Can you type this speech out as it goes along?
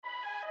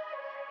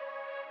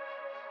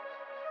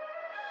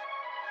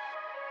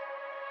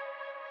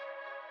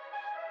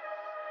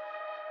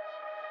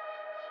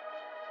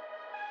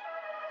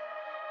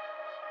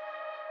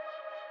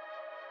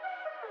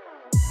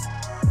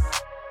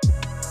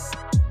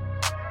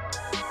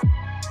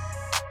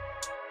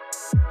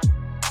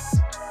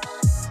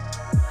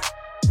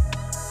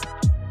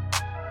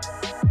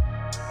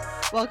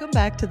Welcome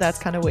back to That's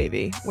Kind of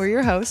Wavy. We're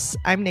your hosts.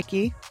 I'm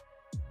Nikki.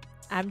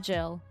 I'm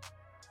Jill.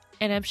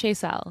 And I'm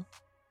Shaysel.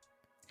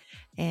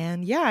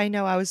 And yeah, I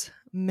know I was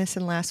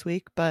missing last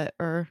week,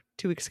 or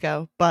 2 weeks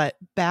ago, but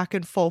back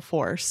in full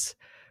force,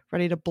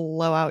 ready to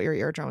blow out your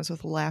eardrums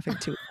with laughing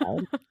too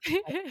loud.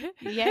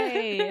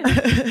 Yay.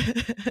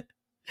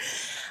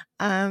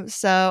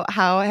 So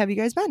how have you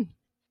guys been?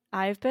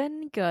 I've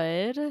been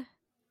good.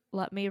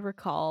 Let me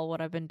recall what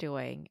I've been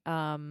doing.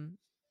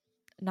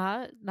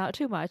 Not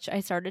too much. I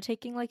started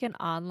taking like an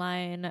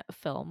online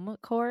film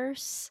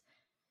course,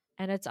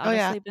 and it's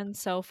honestly been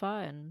so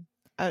fun.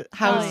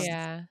 How's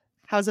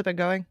it been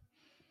going?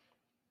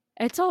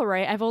 It's all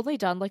right. I've only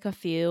done like a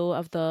few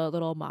of the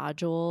little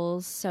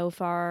modules so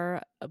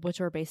far, which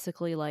were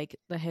basically like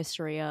the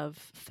history of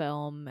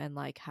film and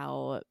like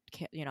how,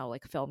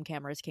 like film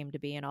cameras came to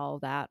be and all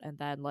of that. And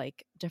then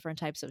like different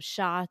types of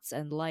shots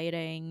and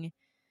lighting.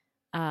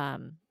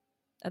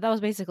 And that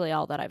was basically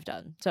all that I've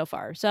done so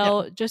far.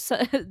 So just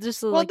like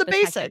the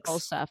basics technical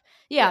stuff.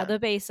 Yeah, the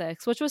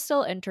basics, which was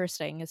still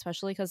interesting,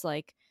 especially because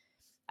like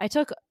I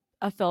took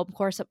a film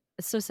course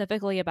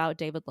specifically about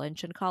David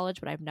Lynch in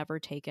college, but I've never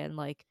taken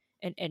like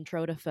an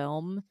intro to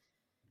film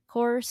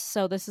course.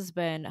 So this has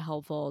been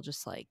helpful,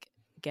 just like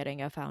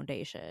getting a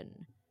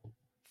foundation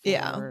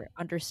for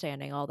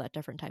understanding all that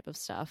different type of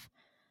stuff.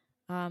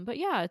 But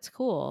yeah, it's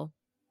cool.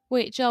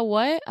 Wait, Jill,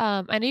 what?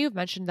 I know you've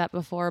mentioned that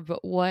before,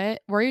 but where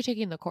are you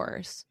taking the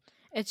course?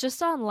 It's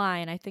just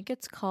online. I think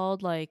it's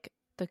called like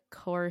the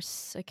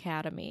Course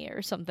Academy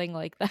or something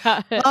like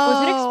that.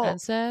 Was it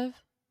expensive?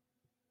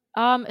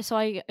 So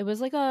it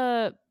was like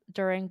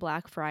during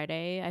Black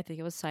Friday. I think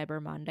it was Cyber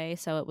Monday.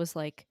 So it was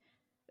like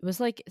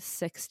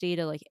 60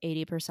 to like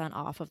 80%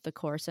 off of the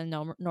course, and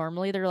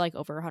normally they're like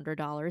over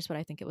 $100, but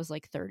I think it was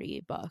like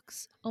 $30.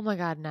 Oh my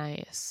god,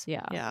 nice.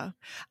 Yeah.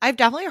 I've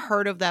definitely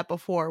heard of that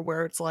before,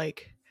 where it's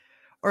like,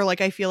 or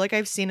like I feel like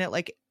I've seen it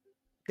like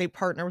they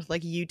partner with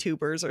like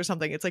YouTubers or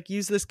something. It's like,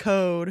 use this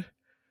code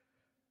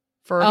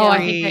for I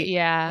think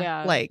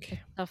that, like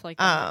stuff like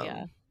that.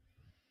 Yeah.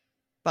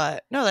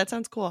 But no, that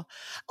sounds cool.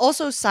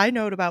 Also, side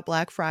note about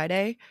Black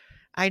Friday.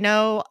 I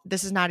know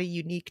this is not a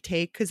unique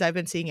take because I've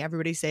been seeing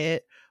everybody say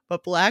it,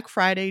 but Black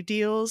Friday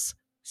deals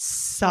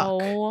suck.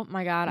 Oh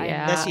my god,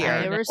 this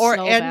year they were so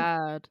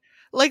bad.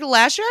 Like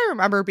last year, I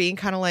remember being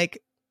kind of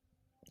like,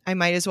 I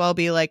might as well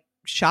be like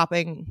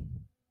shopping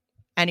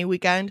any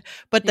weekend.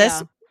 But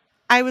this,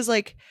 I was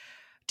like,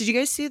 did you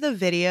guys see the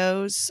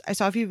videos? I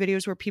saw a few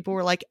videos where people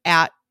were like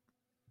at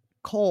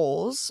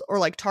Kohl's or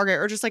like Target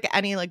or just like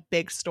any like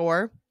big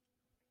store,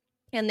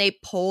 and they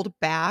pulled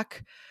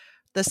back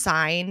the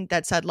sign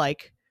that said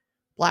like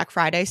Black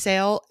Friday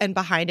sale, and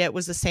behind it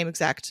was the same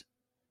exact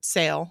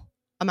sale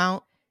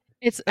amount.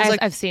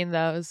 I've seen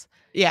those.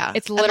 Yeah.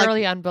 It's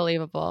literally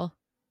unbelievable.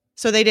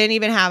 So they didn't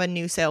even have a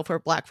new sale for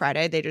Black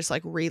Friday. They just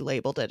like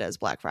relabeled it as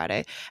Black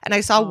Friday. And I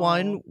saw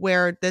one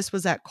where this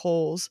was at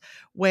Kohl's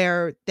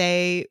where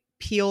they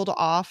peeled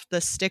off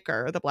the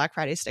sticker, the Black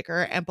Friday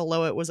sticker, and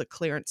below it was a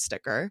clearance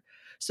sticker.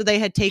 So they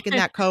had taken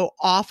that coat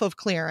off of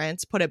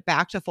clearance, put it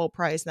back to full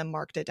price, and then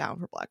marked it down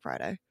for Black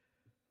Friday.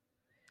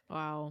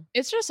 Wow.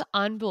 It's just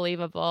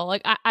unbelievable.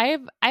 Like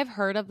I've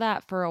heard of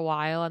that for a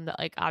while, and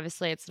like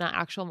obviously it's not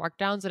actual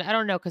markdowns, and I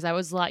don't know because I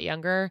was a lot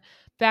younger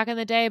back in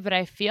the day, but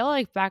I feel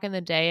like back in the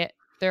day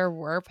there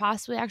were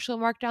possibly actual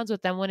markdowns,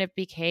 but then when it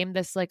became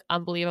this like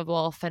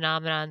unbelievable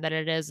phenomenon that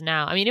it is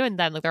now, I mean, even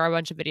then, like there are a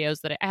bunch of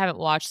videos that I haven't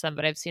watched them,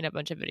 but I've seen a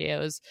bunch of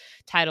videos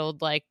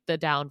titled like the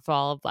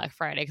downfall of Black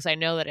Friday, because I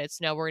know that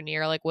it's nowhere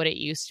near like what it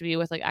used to be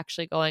with like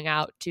actually going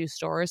out to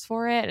stores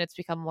for it, and it's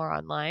become more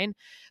online.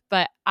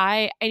 But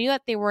I knew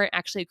that they weren't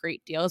actually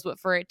great deals, but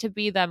for it to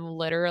be them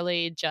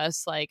literally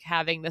just like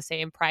having the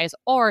same price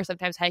or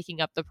sometimes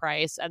hiking up the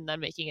price and then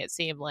making it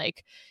seem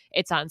like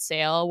it's on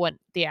sale when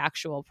the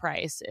actual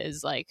price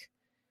is like,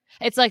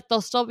 it's like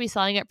they'll still be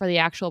selling it for the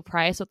actual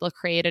price, but they'll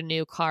create a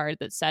new card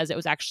that says it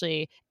was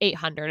actually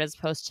 $800 as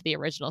opposed to the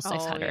original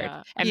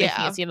 $600 and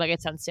making it seem like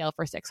it's on sale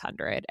for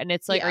 $600. And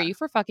it's like, are you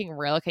for fucking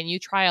real? Can you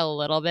try a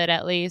little bit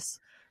at least?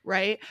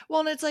 Right.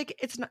 Well, and it's like,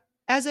 it's not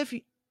as if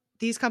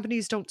these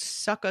companies don't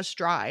suck us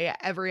dry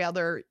every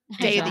other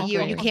day of the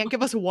year. You can't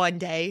give us one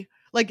day.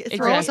 Like,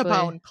 throw us a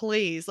bone,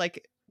 please.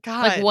 Like,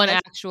 God. Like one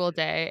actual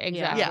day.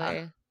 Exactly.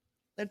 Yeah.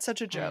 That's such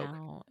a joke. I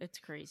know. It's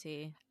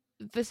crazy.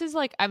 This is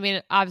like, I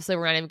mean, obviously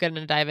we're not even going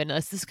to dive into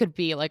this. This could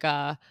be like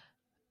a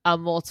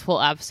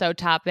multiple episode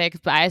topic,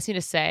 but I just need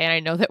to say, and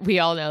I know that we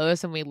all know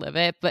this and we live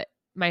it, but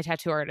my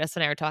tattoo artist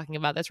and I were talking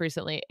about this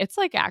recently. It's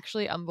like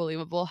actually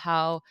unbelievable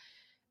how,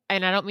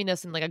 and I don't mean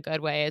this in like a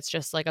good way, it's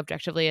just like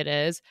objectively it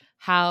is,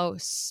 how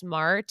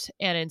smart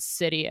and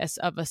insidious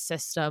of a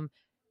system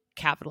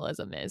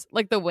capitalism is.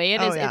 Like the way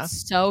it is, it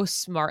so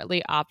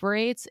smartly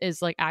operates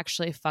is like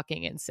actually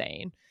fucking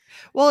insane.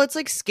 Well, it's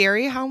like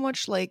scary how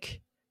much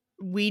like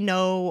we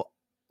know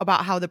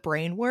about how the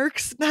brain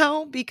works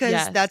now,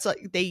 because that's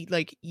like they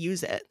like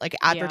use it like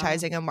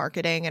advertising and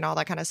marketing and all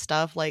that kind of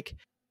stuff, like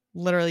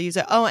literally use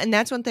it. Oh, and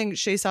that's one thing,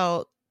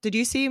 Shaysel, did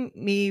you see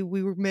me?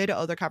 We were mid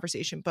other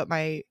conversation, but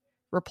my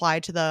reply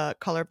to the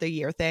color of the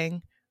year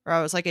thing where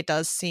I was like, it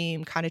does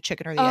seem kind of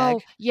chicken or the Oh,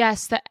 egg.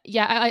 yes.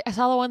 I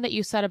saw the one that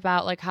you said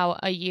about like how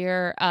a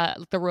year,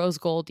 the rose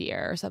gold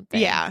year or something.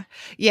 Yeah.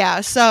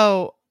 Yeah.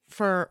 So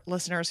for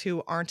listeners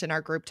who aren't in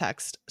our group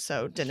text,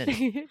 so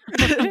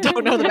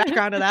don't know the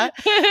background of that.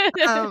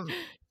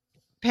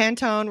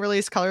 Pantone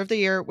released Color of the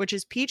Year, which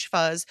is peach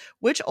fuzz,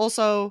 which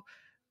also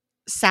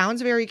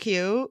sounds very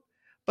cute.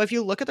 But if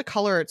you look at the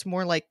color, it's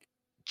more like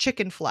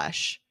chicken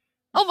flesh.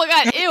 Oh my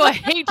God. Ew. I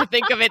hate to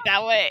think of it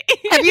that way.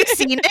 Have you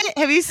seen it?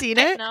 Have you seen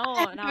it? No,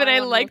 But I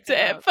liked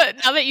it. But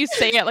now that you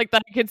say it like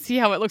that, I can see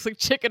how it looks like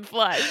chicken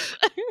flesh.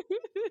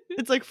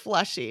 It's like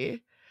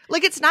fleshy.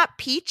 Like it's not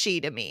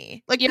peachy to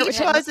me. Like Yeah, peach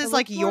it fuzz is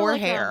like your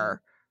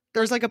hair.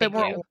 There's like a bit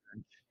more Thank you.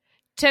 orange.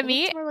 To It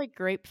me, looks more like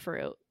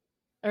grapefruit,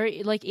 or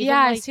like even Yeah,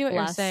 I like see what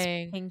you're less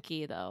saying.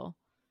 pinky though.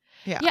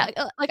 yeah,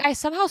 like I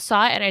somehow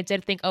saw it and I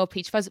did think, oh,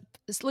 peach fuzz.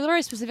 It's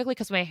literally specifically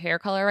because my hair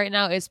color right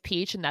now is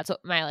peach, and that's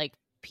what my like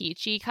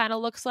peachy kind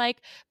of looks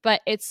like.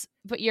 But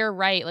you're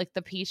right. Like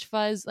the peach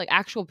fuzz, like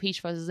actual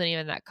peach fuzz, isn't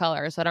even that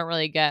color, so I don't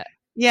really get.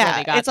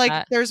 Yeah, got it's like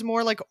that. there's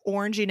more like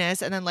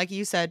oranginess, and then like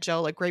you said,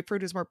 Joe, like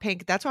grapefruit is more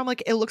pink. That's why I'm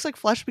like, it looks like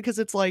flesh because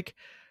it's like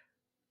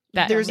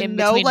That there's in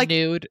no between like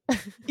nude.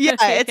 yeah,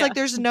 it's like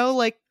there's no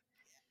like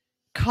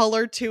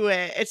color to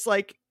it. It's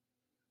like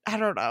I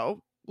don't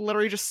know,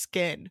 literally just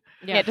skin.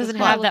 Yeah, it doesn't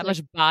kinda have look that like-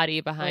 much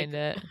body behind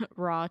like it.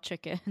 raw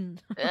chicken.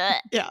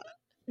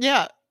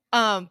 Yeah.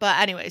 But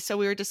anyway, so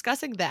we were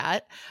discussing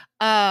that.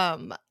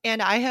 And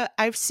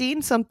I've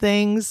seen some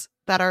things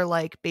that are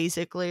like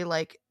basically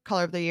like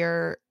Color of the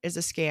Year is a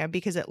scam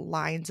because it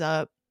lines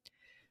up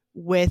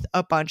with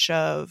a bunch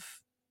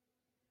of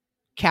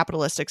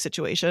capitalistic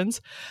situations.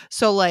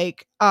 So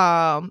like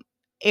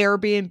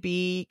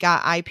Airbnb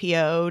got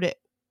IPO'd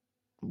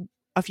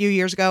a few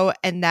years ago,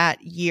 and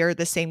that year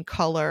the same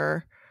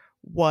color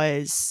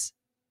was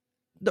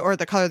or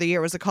the color of the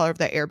year was the color of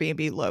the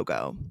Airbnb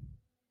logo.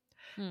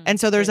 And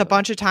so there's a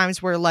bunch of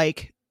times where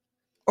like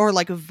or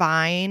like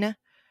Vine,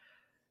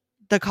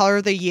 the color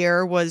of the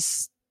year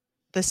was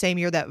the same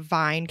year that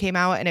Vine came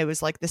out, and it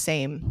was like the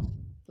same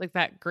Like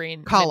that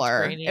green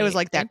color. mint It was greeny.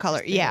 like that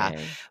color. Yeah.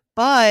 Interesting.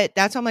 But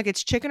that's why I'm like,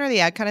 it's chicken or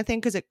the egg kind of thing,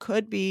 because it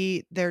could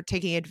be they're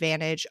taking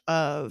advantage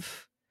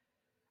of,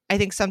 I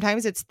think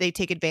sometimes it's they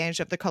take advantage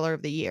of the color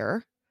of the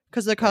year,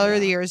 because the color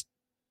of the year is,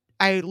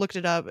 I looked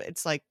it up,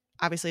 it's like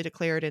obviously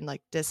declared in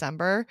like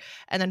December,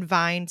 and then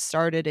Vine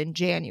started in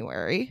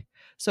January.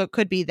 So it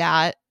could be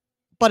that,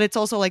 but it's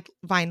also like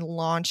Vine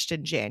launched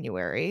in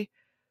January.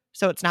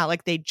 So it's not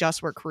like they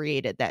just were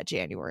created that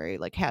January,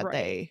 like had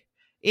they,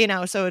 you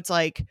know, so it's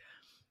like,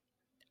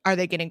 are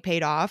they getting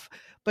paid off?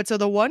 But so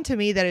the one to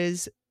me that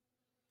is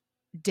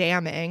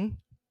damning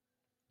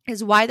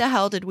is, why the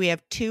hell did we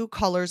have two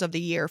colors of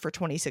the year for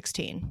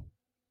 2016?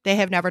 They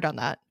have never done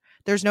that.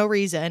 There's no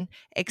reason,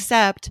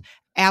 except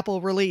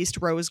Apple released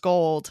rose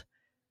gold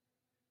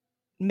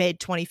mid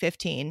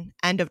 2015,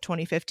 end of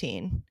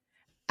 2015.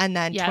 And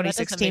then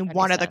 2016,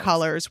 one of the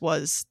colors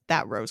was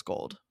that rose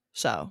gold.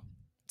 So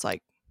it's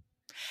like,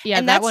 yeah,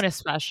 and that one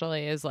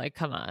especially is like,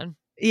 come on.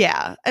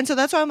 Yeah. And so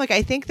that's why I'm like,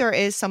 I think there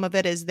is some of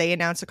it is they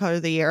announce the color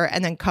of the year,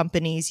 and then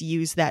companies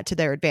use that to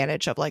their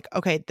advantage of like,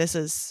 okay, this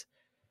is,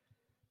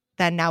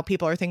 then now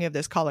people are thinking of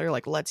this color,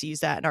 like let's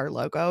use that in our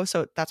logo.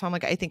 So that's why I'm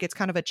like, I think it's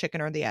kind of a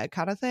chicken or the egg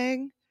kind of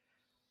thing.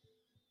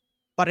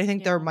 But I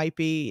think there might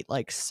be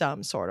like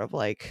some sort of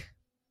like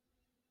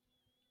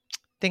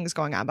things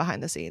going on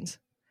behind the scenes,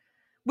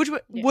 which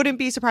wouldn't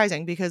be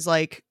surprising, because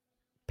like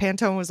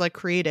Pantone was like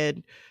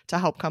created to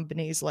help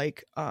companies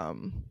like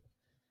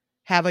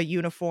have a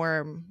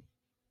uniform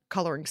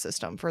coloring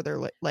system for their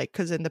like,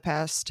 because in the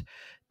past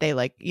they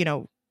like, you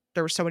know,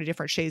 there were so many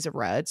different shades of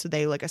red, so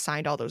they like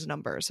assigned all those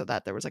numbers so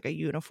that there was like a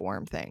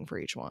uniform thing for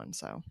each one.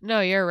 So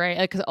no, you're right,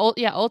 because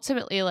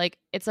ultimately like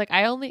it's like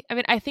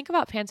I think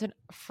about Pantone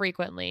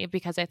frequently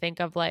because I just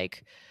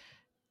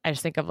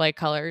think of like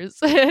colors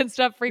and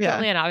stuff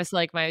frequently, and obviously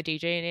like my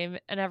DJ name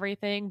and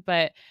everything,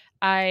 but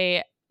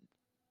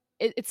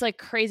it's like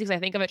crazy because I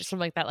think of it just from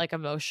like that like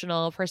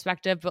emotional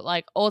perspective, but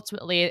like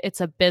ultimately it's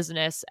a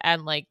business,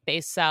 and like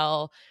they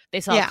sell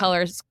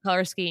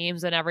color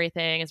schemes and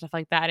everything and stuff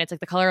like that. And it's like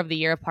the color of the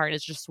year part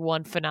is just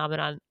one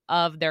phenomenon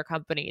of their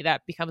company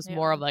that becomes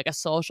more of like a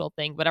social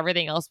thing, but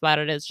everything else about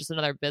it is just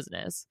another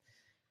business.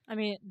 I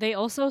mean, they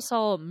also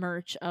sell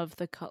merch of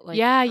the like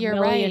you're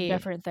right,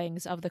 different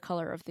things of the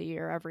color of the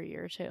year every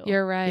year too.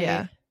 You're right.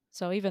 Yeah.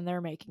 So even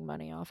they're making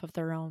money off of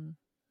their own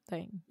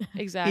thing.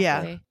 Exactly.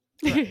 Yeah.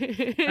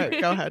 Right,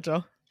 go ahead,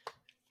 Joe.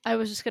 I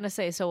was just gonna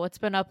say, so what's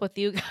been up with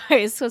you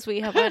guys, because we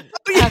haven't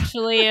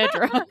actually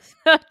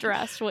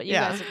addressed what you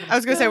guys have been I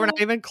was gonna say we're not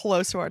even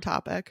close to our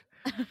topic.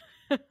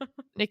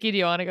 Nikki, do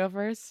you want to go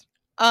first?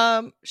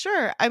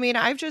 Sure. I mean,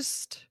 I've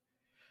just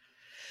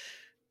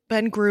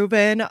been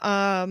grooving.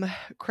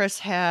 Chris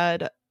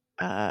had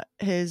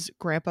his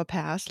grandpa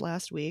passed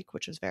last week,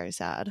 which was very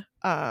sad.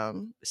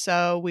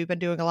 So we've been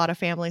doing a lot of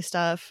family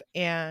stuff,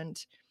 and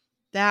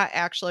that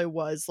actually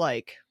was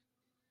like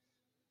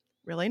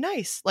really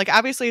nice. Like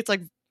obviously it's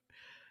like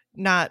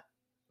not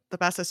the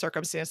best of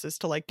circumstances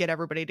to like get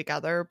everybody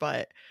together,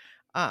 but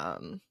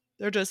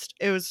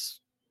It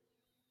was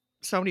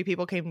so many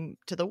people came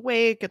to the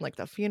wake, and like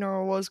the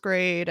funeral was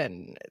great,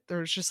 and there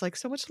was just like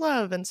so much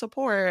love and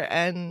support,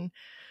 and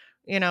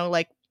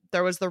like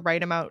there was the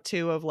right amount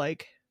too of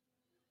like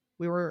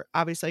we were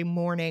obviously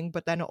mourning,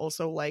 but then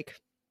also like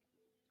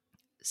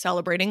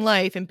celebrating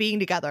life and being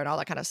together and all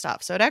that kind of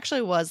stuff. So it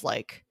actually was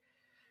like,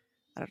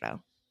 I don't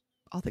know,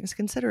 all things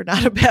considered,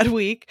 not a bad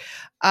week.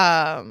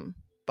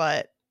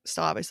 But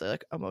still obviously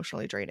like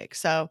emotionally draining.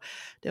 So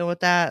dealing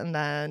with that, and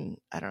then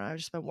I don't know, I've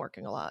just been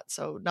working a lot.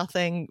 So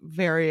nothing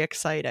very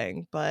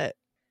exciting, but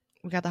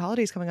we got the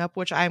holidays coming up,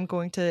 which I'm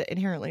going to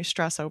inherently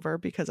stress over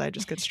because I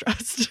just get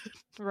stressed.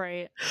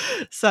 Right.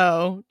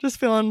 So just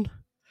feeling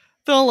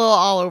a little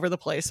all over the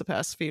place the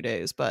past few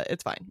days, but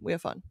it's fine. We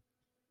have fun.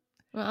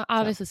 Well,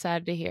 obviously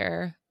sad to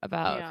hear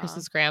about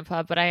Chris's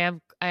grandpa, but I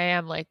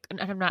am like,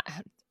 I'm not,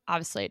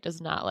 obviously it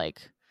does not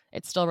like,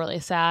 it's still really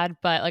sad,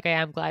 but like I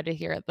am glad to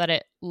hear that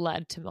it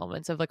led to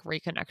moments of like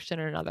reconnection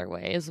in other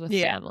ways with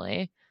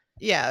family.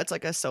 Yeah, it's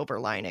like a silver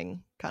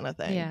lining kind of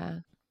thing. Yeah.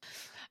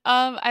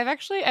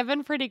 I've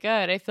been pretty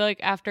good. I feel like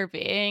after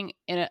being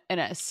in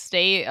a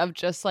state of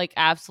just like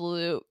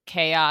absolute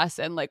chaos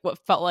and like what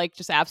felt like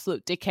just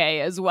absolute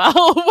decay as well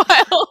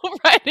while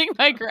writing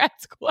my grad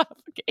school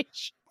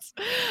applications,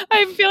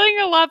 I'm feeling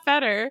a lot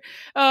better.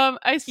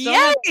 I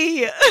still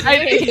Yay!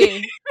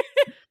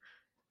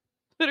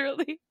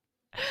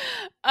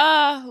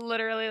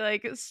 literally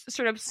like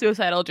sort of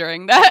suicidal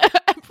during that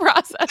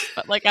process,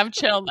 but like I'm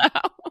chill now.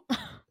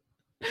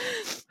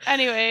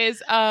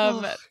 Anyways,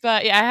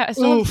 but yeah, I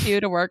still have 2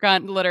 to work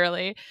on.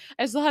 Literally,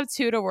 I still have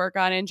 2 to work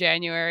on in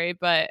January,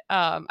 but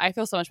I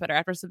feel so much better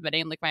after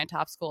submitting like my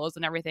top schools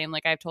and everything.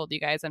 Like I've told you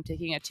guys, I'm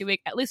taking a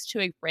at least 2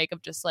 week break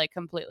of just like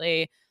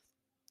completely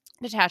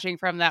detaching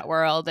from that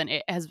world, and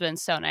it has been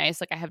so nice.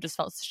 Like I have just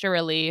felt such a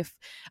relief.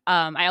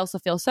 I also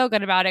feel so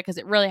good about it because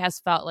it really has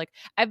felt like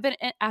I've been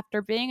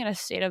after being in a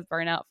state of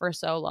burnout for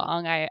so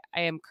long. I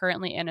am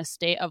currently in a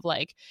state of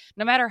like,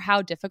 no matter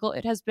how difficult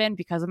it has been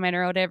because of my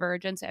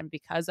neurodivergence and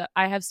because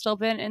I have still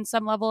been in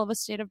some level of a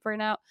state of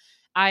burnout,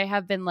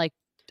 I've been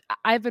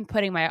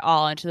putting my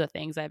all into the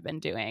things I've been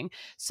doing.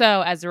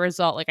 So as a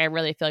result, like I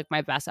really feel like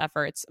my best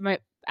efforts, my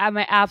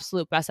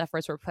absolute best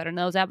efforts were put in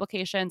those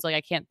applications.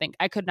 Like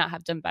I could not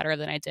have done better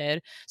than I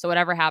did. So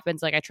whatever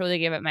happens, like I truly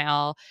gave it my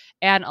all.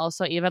 And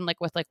also even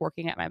like with like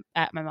working at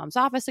my mom's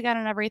office again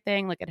and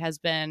everything, like it has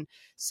been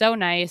so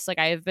nice. Like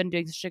I've been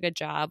doing such a good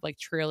job. Like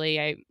truly,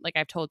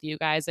 I've told you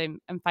guys,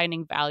 I'm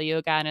finding value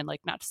again. And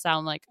like, not to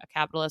sound like a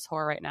capitalist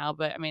whore right now,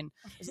 but I mean,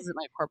 this isn't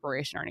like a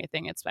corporation or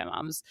anything. It's my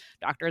mom's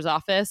doctor's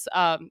office.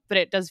 But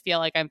it does feel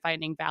like I'm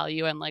finding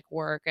value in like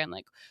work and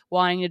like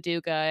wanting to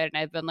do good. And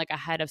I've been like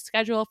ahead of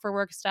schedule for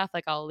work stuff.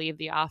 Like I'll leave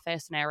the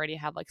office and I already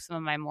have like some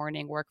of my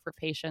morning work for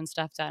patient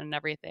stuff done and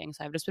everything.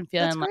 So I've just been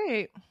feeling That's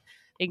great.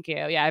 Thank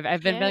you. Yeah,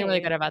 I've been feeling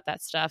really good about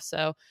that stuff.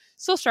 So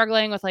still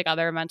struggling with like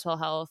other mental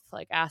health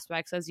like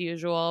aspects as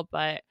usual,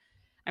 but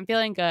I'm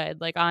feeling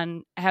good. Like I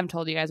haven't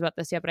told you guys about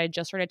this yet, but I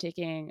just started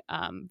taking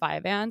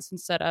Vyvanse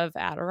instead of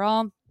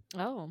Adderall.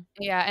 Oh.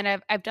 Yeah,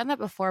 and I've done that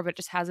before, but it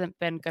just hasn't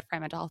been good for my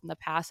mental health in the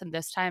past. And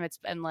this time it's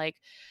been like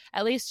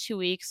at least 2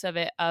 weeks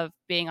of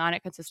being on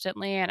it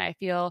consistently, and I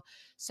feel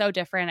so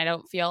different. I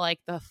don't feel like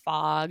the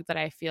fog that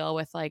I feel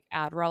with like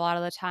Adderall a lot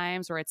of the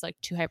times, where it's like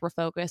too hyper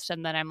focused,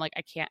 and then I'm like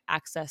I can't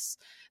access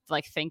the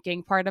like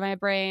thinking part of my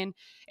brain.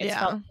 It's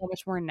felt so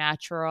much more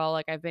natural.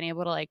 Like I've been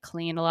able to like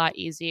clean a lot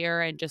easier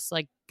and just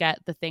like get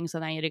the things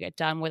that I need to get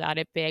done without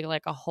it being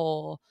like a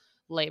whole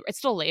labor. It's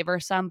still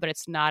laborsome, but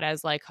it's not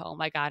as like, oh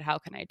my god, how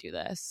can I do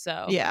this?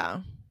 So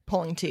yeah,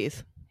 pulling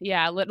teeth.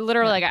 Yeah,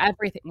 literally like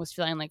everything was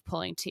feeling like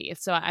pulling teeth.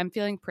 So I'm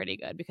feeling pretty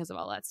good because of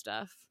all that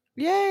stuff.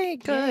 Yay,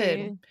 good.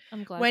 Yay.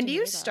 I'm glad. When do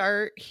you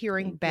start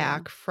hearing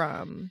back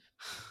from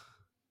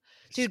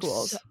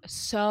schools?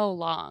 So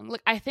long.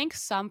 Like I think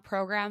some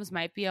programs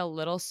might be a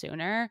little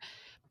sooner,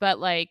 but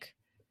like,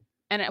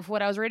 and if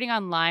what I was reading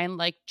online,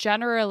 like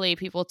generally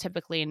people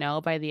typically know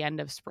by the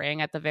end of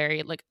spring at the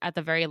very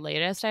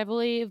latest, I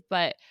believe.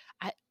 But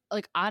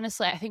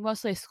honestly, I think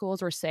most of the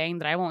schools were saying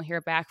that I won't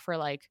hear back for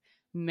like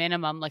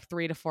minimum like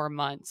 3 to 4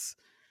 months.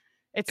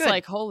 It's good.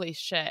 Like, holy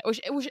shit, which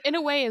in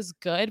a way is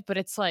good, but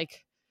it's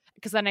like,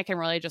 because then I can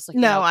really just like,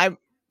 it's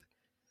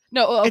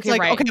like,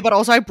 right. Okay, but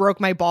also I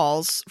broke my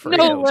balls for you.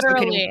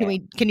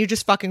 Literally. So can you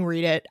just fucking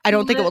read it? I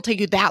don't think it will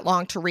take you that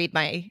long to read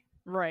my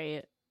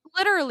right.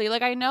 Literally,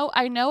 like I know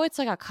it's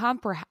like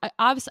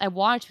obviously I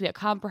want it to be a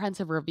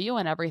comprehensive review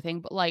and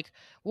everything, but like,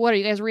 what are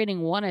you guys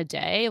reading one a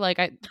day? Like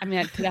I mean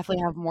I could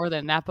definitely have more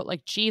than that, but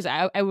like geez,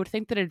 I would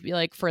think that it'd be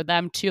like for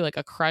them too, like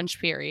a crunch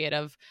period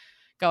of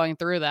going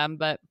through them,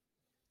 but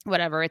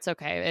whatever, it's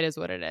okay. It is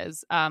what it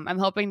is. I'm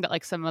hoping that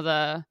like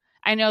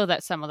I know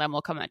that some of them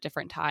will come at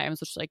different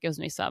times, which like gives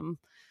me some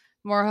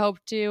more hope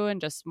too,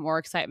 and just more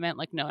excitement,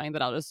 like knowing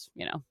that I'll just,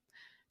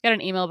 get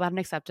an email about an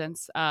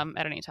acceptance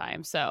at any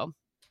time. So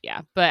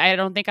yeah, but I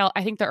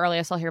think the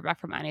earliest I'll hear back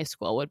from any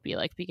school would be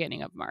like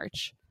beginning of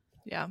March.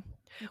 Yeah.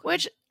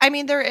 Which, I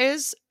mean, there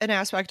is an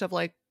aspect of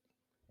like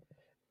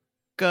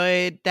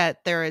good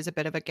that there is a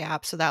bit of a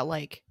gap so that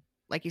like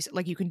like you said,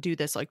 like you can do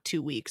this like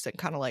 2 weeks and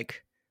kind of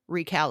like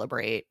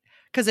recalibrate.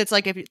 Because it's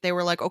like if they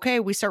were like, okay,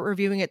 we start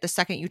reviewing it the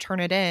second you turn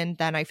it in,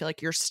 then I feel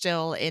like you're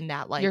still in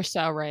that like You're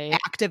so right.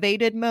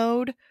 activated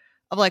mode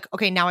of like,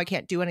 okay, now I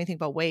can't do anything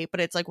but wait.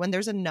 But it's like when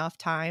there's enough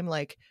time,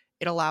 like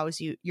it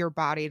allows your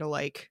body to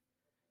like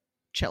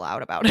chill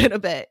out about it a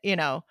bit, you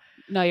know?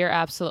 No, you're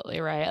absolutely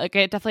right. Like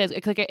it definitely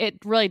is. Like it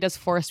really does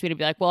force me to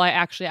be like, well, I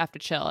actually have to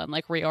chill and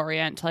like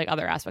reorient to like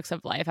other aspects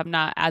of life. I'm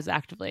not as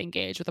actively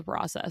engaged with the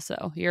process.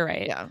 So you're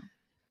right. Yeah.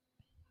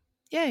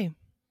 Yay.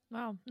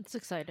 Wow, it's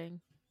exciting.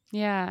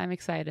 Yeah, I'm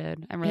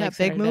excited. I'm really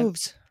excited. Big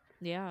moves.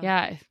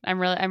 Yeah. I'm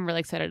really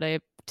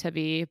excited to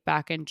be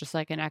back in just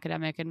like an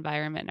academic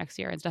environment next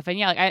year and stuff. And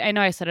yeah, like I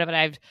know I said it, but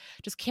I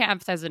just can't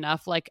emphasize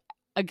enough. Like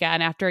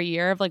again, after a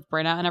year of like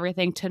burnout and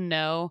everything, to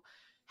know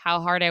how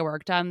hard I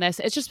worked on this.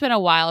 It's just been a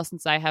while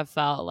since I have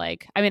felt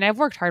like, I mean, I've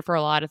worked hard for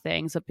a lot of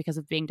things, but because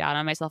of being down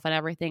on myself and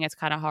everything, it's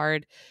kind of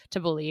hard to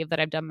believe that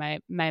I've done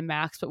my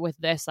max. But with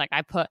this, like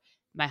I put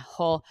my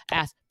whole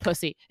ass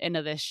pussy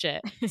into this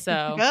shit.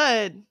 So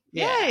good.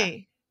 Yeah.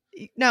 Yay.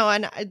 No,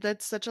 and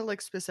that's such a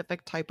like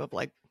specific type of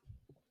like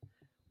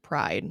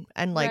pride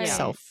and like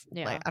self,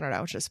 like, I don't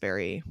know, it's just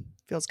very,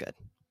 feels good.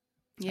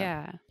 So.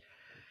 Yeah.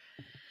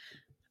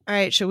 All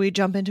right, should we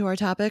jump into our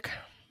topic?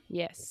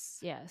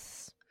 Yes.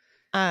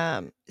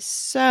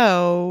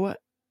 So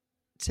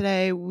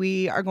today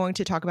we are going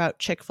to talk about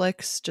chick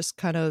flicks, just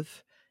kind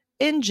of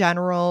in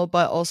general,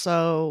 but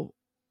also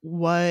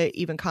what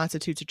even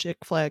constitutes a chick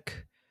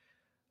flick.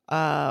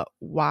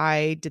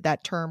 Why did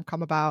that term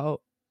come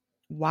about?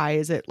 Why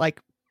is it like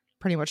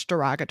pretty much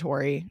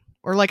derogatory,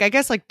 or like I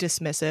guess like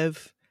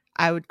dismissive?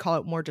 I would call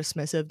it more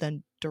dismissive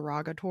than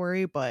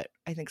derogatory, but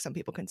I think some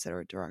people consider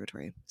it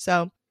derogatory.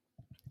 So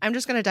I'm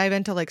just going to dive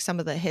into like some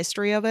of the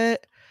history of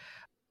it.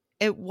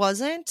 It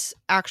wasn't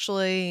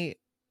actually,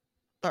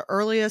 the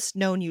earliest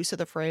known use of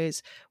the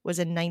phrase was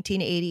in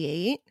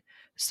 1988.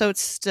 So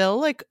it's still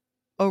like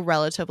a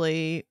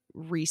relatively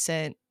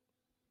recent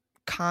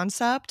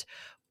concept,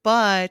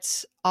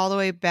 but all the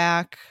way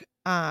back,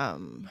 let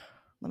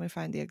me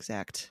find the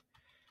exact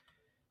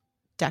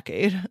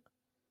decade.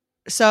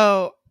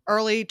 So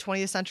early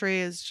 20th century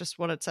is just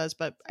what it says,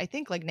 but I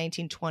think like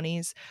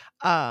 1920s,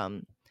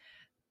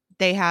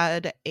 they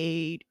had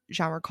a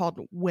genre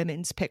called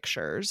women's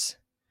pictures,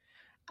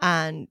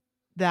 and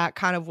that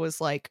kind of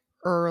was like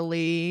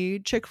early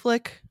chick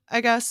flick,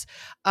 I guess.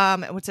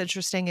 And what's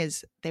interesting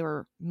is they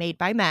were made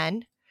by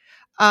men,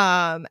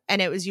 and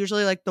it was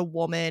usually like the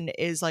woman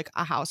is like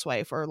a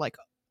housewife or like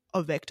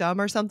a victim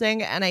or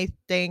something, and I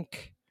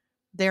think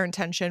their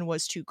intention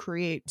was to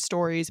create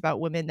stories about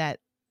women that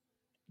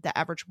the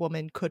average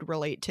woman could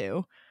relate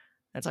to.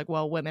 It's like,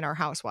 well, women are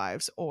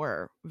housewives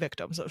or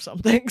victims of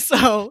something.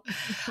 So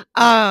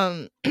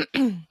okay,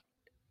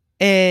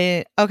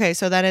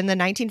 so then in the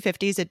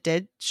 1950s it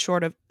did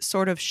sort of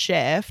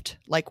shift,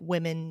 like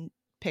women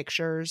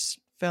pictures,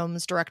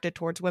 films directed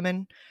towards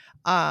women,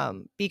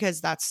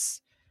 because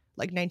that's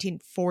like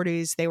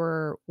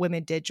 1940s,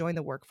 women did join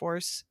the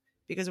workforce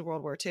because of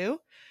World War II.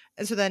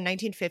 And so then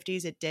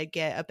 1950s it did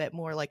get a bit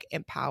more like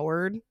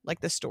empowered, like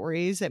the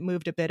stories, it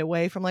moved a bit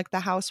away from like the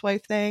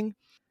housewife thing,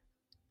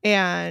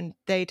 and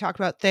they talked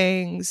about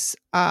things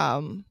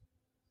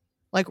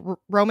like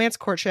romance,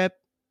 courtship,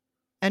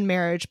 and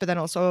marriage, but then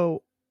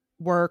also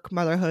work,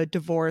 motherhood,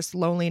 divorce,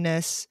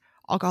 loneliness,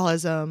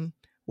 alcoholism,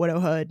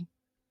 widowhood,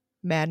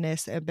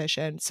 madness,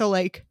 ambition. So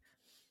like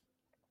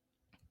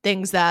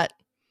things that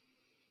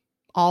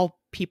all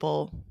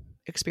people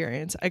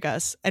experience, I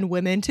guess, and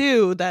women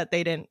too, that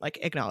they didn't like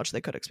acknowledge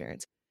they could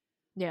experience.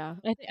 Yeah,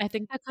 I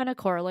think that kind of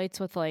correlates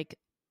with like,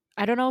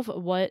 I don't know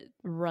what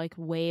like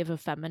wave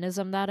of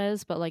feminism that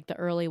is, but like the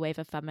early wave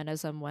of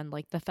feminism when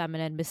like the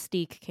feminine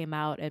mystique came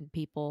out and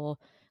people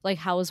like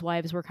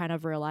housewives were kind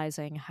of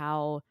realizing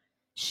how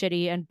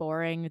shitty and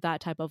boring that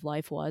type of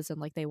life was,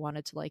 and like they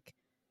wanted to like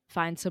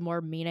find some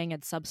more meaning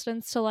and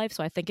substance to life.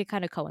 So I think it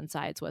kind of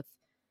coincides with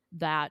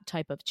that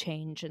type of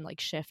change and like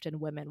shift in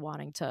women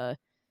wanting to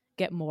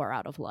get more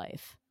out of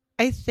life.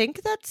 I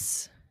think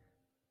that's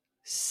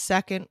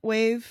second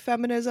wave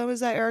feminism is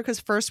that era, because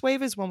first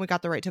wave is when we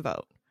got the right to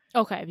vote.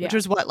 Okay, yeah. Which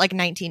was what, like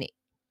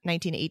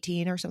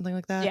 1918 or something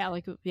like that? Yeah,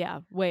 like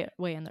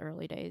way in the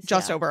early days.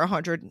 Just over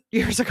 100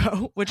 years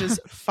ago, which is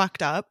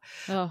fucked up.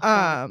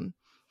 Oh,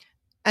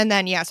 and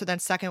then so then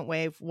second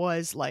wave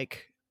was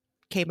like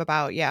came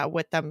about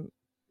with them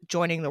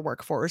joining the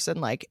workforce and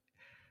like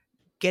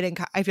getting,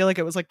 I feel like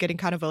it was like getting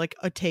kind of like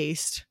a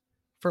taste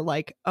for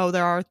like, oh,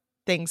 there are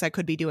things I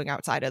could be doing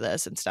outside of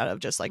this instead of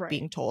just like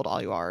being told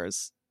all you are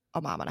is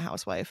a mom and a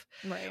housewife.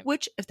 Right.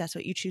 Which, if that's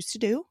what you choose to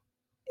do,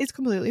 is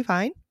completely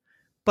fine.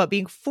 But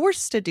being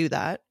forced to do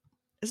that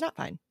is not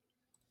fine.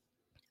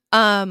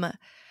 In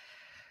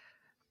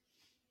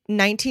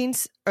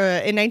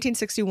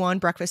 1961,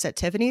 Breakfast at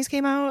Tiffany's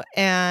came out,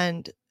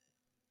 and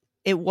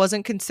it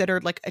wasn't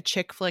considered like a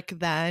chick flick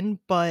then,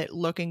 but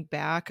looking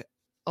back,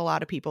 a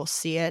lot of people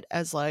see it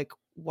as like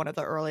one of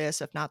the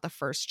earliest, if not the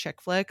first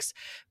chick flicks,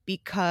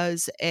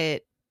 because I've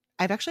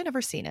actually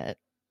never seen it,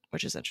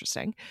 which is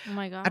interesting. Oh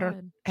my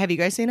God. Have you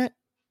guys seen it?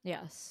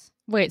 Yes.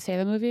 Wait, say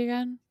the movie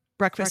again.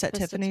 Breakfast at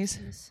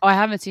Tiffany's. Oh, I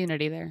haven't seen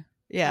it either.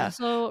 Yeah. I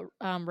also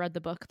read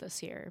the book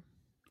this year.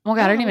 Oh my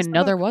god, I didn't how was even the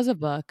know there book? was a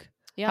book.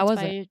 Yeah, How it's was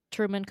by it?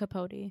 Truman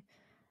Capote.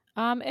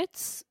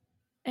 It's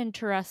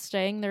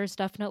interesting. There's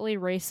definitely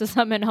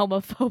racism and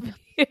homophobia.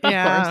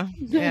 Yeah.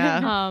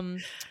 Yeah.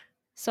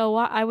 So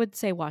I would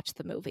say watch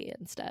the movie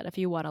instead if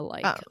you want to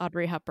like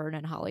Audrey Hepburn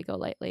and Holly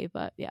Golightly.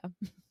 But yeah.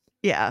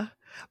 Yeah.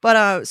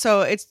 But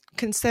so it's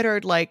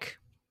considered like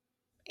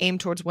aimed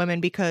towards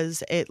women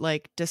because it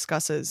like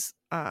discusses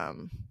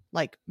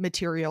like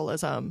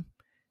materialism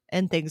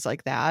and things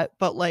like that.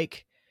 But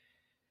like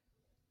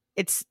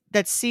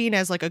that's seen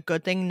as like a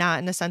good thing, not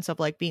in the sense of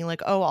like being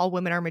like, oh, all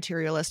women are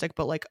materialistic,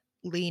 but like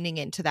leaning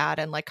into that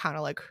and like kind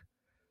of like,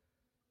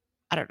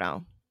 I don't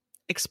know,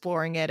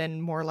 exploring it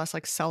and more or less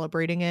like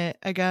celebrating it,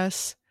 I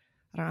guess.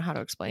 I don't know how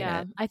to explain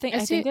it. I think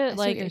it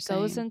like it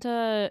goes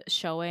into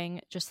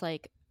showing just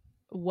like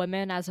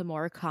women as a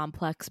more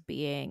complex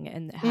being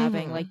and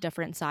having like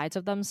different sides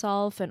of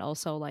themselves, and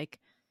also like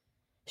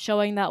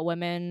showing that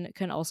women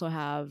can also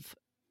have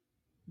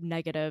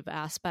negative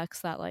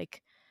aspects that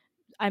like,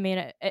 I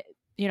mean,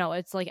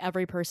 it's like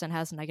every person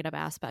has negative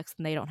aspects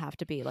and they don't have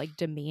to be like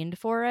demeaned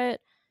for it.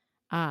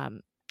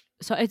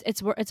 So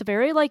it's a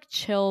very like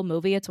chill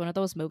movie. It's one of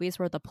those movies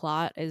where the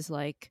plot is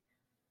like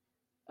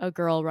a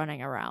girl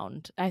running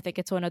around. I think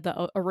it's one of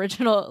the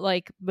original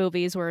like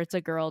movies where it's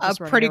a girl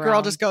just a pretty running girl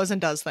around. just goes and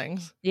does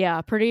things.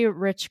 Yeah, pretty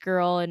rich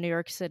girl in New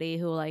York City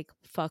who like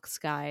fucks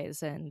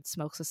guys and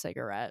smokes a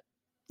cigarette.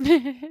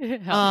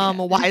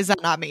 Why is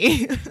that not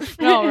me?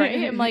 No,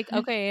 right? I'm like,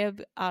 okay,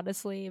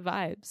 honestly,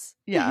 vibes.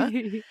 Yeah.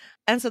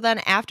 And so then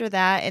after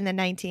that, in the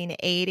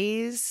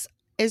 1980s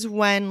is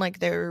when like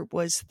there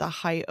was the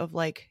height of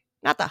like,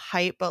 not the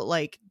height, but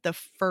like the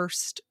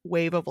first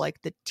wave of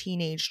like the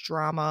teenage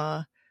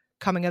drama,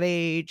 coming of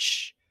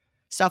age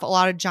stuff. A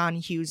lot of John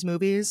Hughes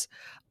movies,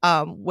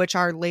 which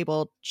are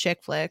labeled chick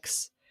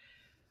flicks,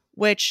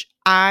 which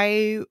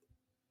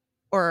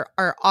or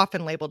are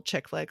often labeled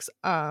chick flicks.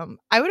 I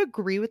would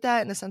agree with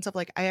that in the sense of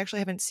like, I actually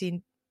haven't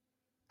seen,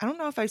 I don't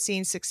know if I've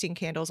seen 16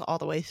 Candles all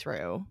the way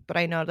through, but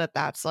I know that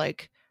that's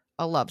like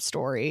a love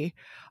story.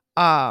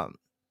 But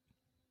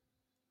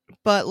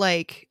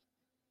like,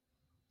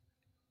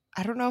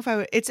 I don't know if I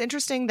would, it's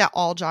interesting that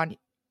all John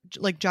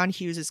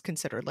Hughes is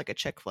considered like a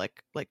chick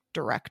flick, like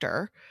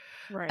director.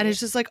 Right. And it's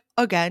just like,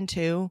 again,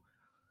 too,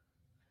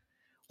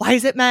 why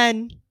is it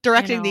men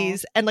directing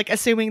these and like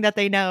assuming that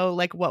they know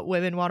like what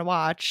women want to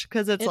watch?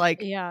 Because it's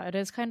like, yeah, it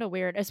is kind of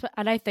weird.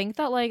 And I think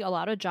that like a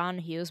lot of John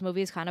Hughes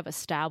movies kind of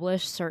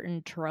establish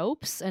certain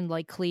tropes and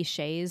like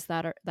cliches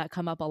that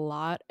come up a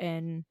lot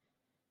in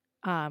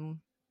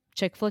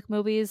chick flick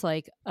movies,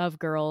 like of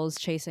girls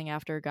chasing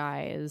after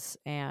guys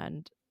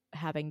and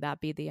having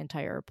that be the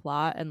entire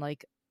plot, and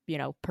like,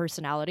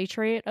 personality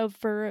trait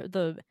for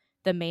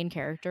the main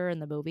character in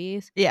the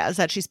movies. Yeah, is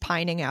that she's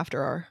pining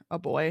after a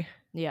boy.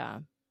 Yeah.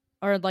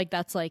 Or like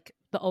that's like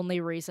the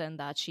only reason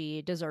that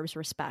she deserves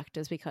respect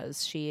is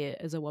because she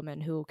is a woman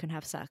who can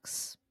have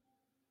sex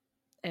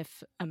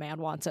if a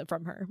man wants it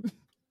from her.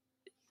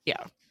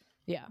 Yeah.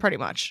 Yeah. Pretty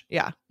much.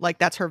 Yeah. Like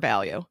that's her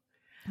value.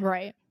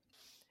 Right.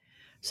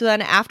 So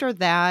then after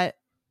that,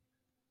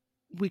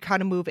 we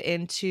kind of move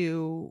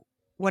into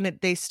when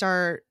they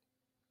start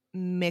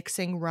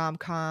mixing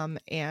rom-com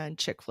and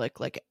chick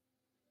flick like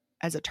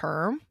as a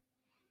term.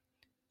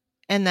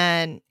 And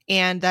then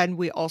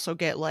we also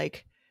get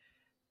like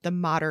the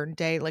modern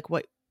day, like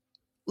what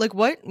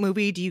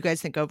movie do you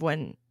guys think of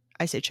when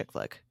I say chick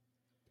flick?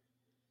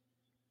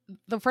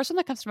 The first one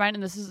that comes to mind,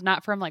 and this is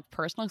not from like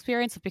personal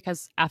experience,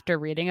 because after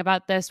reading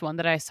about this, one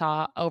that I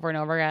saw over and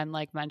over again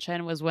like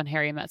mentioned was When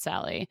Harry Met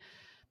Sally,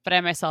 but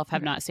I myself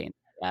have not seen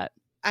that.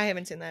 I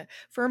haven't seen that.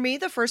 For me,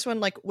 the first one,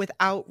 like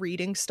without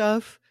reading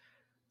stuff,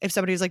 if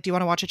somebody was like, do you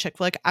want to watch a chick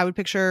flick, I would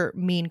picture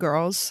Mean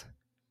Girls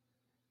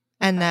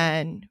and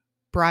then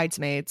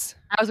Bridesmaids.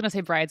 I was gonna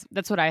say Brides.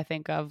 That's what I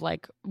think of,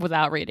 like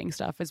without reading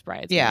stuff, is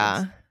Bridesmaids.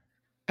 Yeah,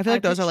 I feel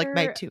like those are like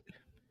my two.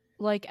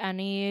 Like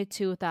any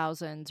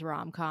 2000s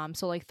rom-com,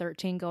 so like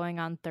 13 Going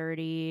on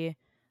 30,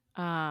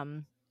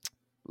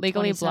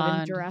 Legally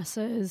Blonde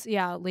Dresses.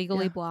 Yeah,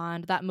 Legally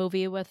Blonde. That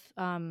movie with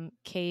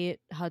Kate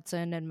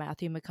Hudson and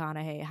Matthew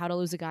McConaughey, How to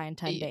Lose a Guy in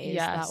 10 Days.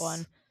 Yes. That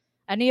one.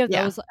 Any of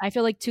those, I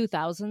feel like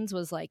 2000s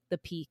was like the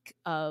peak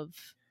of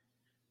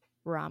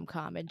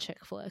rom-com and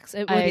chick flicks.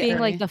 It was being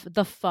like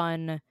the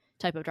fun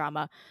type of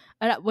drama,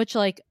 which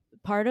like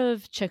part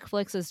of chick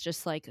flicks is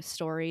just like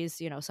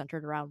stories,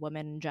 centered around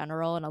women in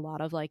general, and a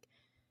lot of like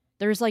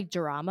there's like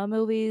drama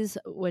movies,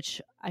 which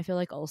I feel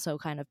like also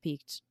kind of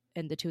peaked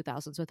in the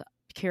 2000s with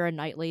Keira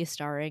Knightley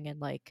starring in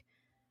like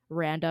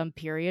random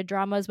period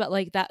dramas. But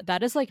like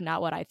that is like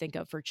not what I think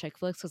of for chick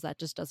flicks, because that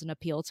just doesn't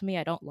appeal to me.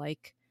 I don't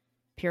like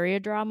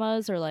period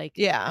dramas or like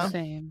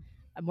same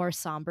more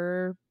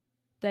somber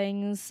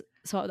things.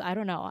 So I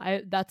don't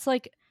know. That's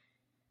like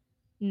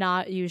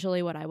not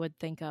usually what I would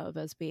think of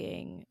as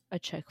being a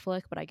chick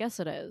flick, but I guess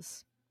it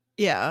is.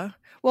 Yeah.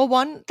 Well,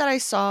 one that I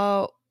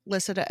saw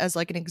listed as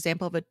like an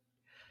example of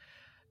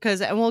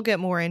and we'll get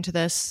more into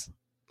this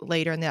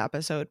later in the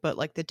episode, but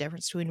like the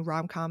difference between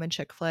rom-com and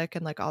chick flick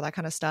and like all that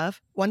kind of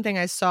stuff. One thing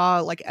I saw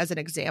like as an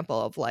example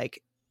of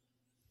like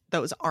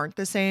those aren't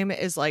the same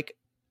is like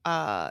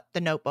The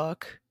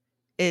Notebook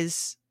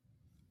is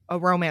a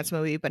romance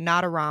movie, but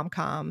not a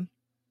rom-com,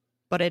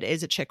 but it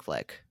is a chick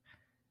flick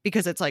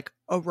because it's like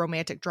a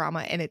romantic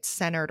drama and it's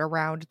centered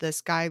around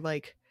this guy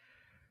like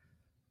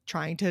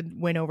trying to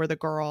win over the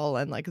girl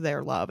and like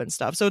their love and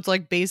stuff. So it's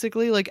like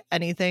basically like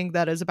anything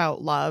that is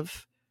about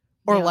love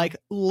or like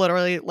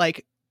literally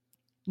like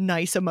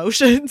nice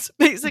emotions,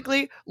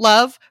 basically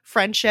love,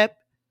 friendship,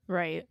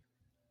 right,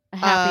 a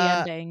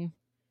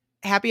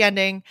happy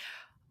ending.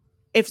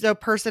 If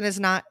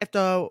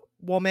the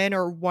woman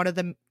or one of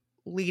the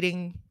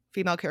leading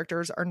female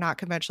characters are not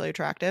conventionally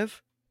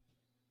attractive,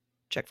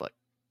 chick flick.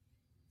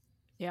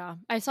 Yeah,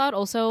 I saw it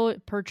also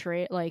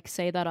portray like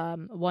say that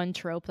one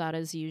trope that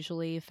is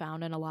usually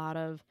found in a lot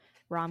of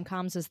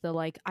rom-coms is the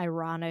like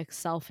ironic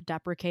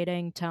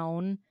self-deprecating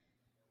tone,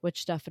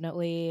 which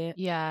definitely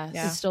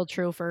is still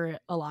true for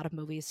a lot of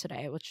movies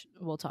today, which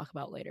we'll talk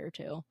about later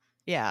too.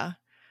 Yeah,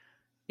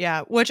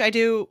 which I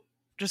do,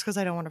 just because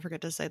I don't want to forget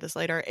to say this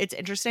later. It's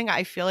interesting.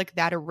 I feel like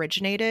that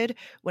originated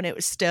when it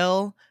was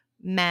still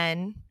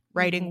men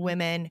writing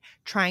women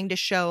trying to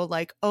show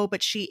like, oh,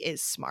 but she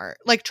is smart,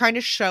 like trying to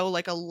show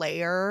like a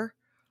layer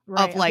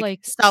of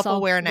like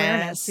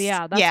self-awareness.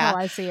 Yeah, that's how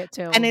I see it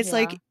too. And it's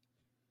like,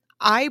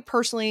 I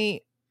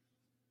personally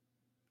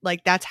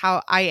like, that's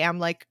how I am,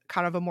 like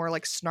kind of a more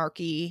like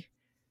snarky,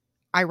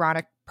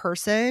 ironic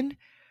person.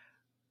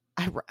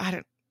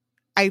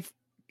 I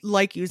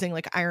like using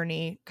like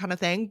irony kind of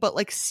thing, but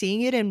like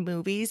seeing it in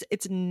movies,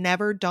 it's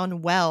never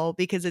done well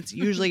because it's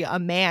usually a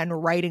man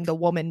writing the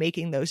woman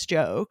making those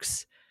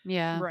jokes.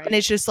 Yeah. Right. And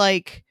it's just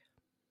like,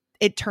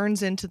 it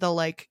turns into the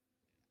like,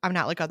 I'm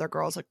not like other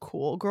girls, a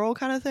cool girl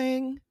kind of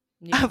thing.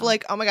 Yeah. Of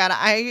like, oh my God,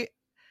 I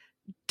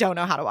don't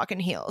know how to walk in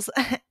heels.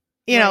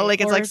 you know,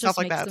 like it's like stuff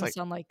like that. It's like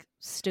sound like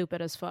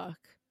stupid as fuck.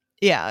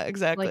 Yeah,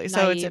 exactly. Like,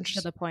 so it's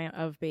interesting to the point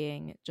of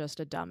being just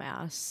a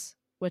dumbass,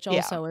 which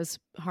also is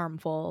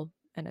harmful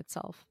in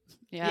itself.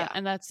 Yeah.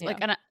 And that's like,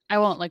 and I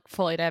won't like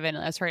fully dive into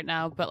this right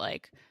now, but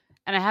like,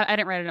 and I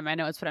didn't write it in my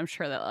notes, but I'm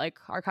sure that like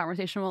our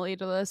conversation will lead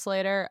to this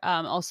later.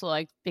 Also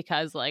like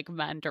because like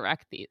men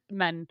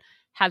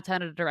have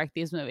tended to direct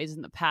these movies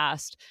in the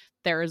past.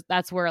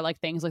 That's where like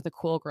things like the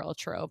cool girl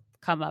trope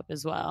come up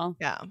as well.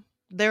 Yeah,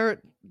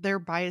 their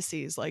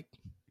biases like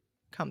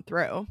come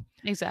through.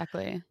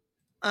 Exactly.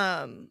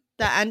 The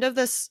end of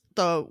the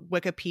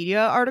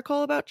Wikipedia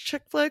article about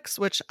chick flicks,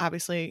 which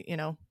obviously, you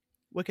know,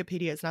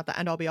 Wikipedia is not the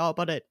end all be all,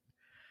 but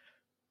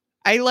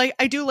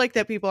I do like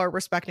that people are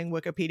respecting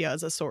Wikipedia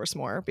as a source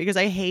more, because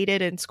I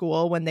hated in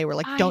school when they were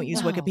like, don't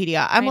use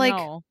Wikipedia. I'm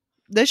like,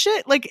 this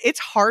shit, like, it's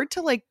hard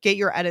to like get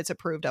your edits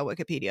approved on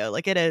Wikipedia.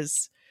 Like, it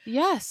is.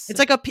 Yes. It's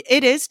like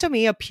it is to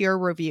me a peer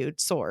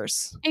reviewed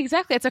source.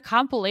 Exactly. It's a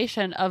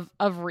compilation of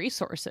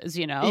resources,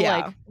 you know? Yeah.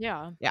 Like,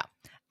 yeah.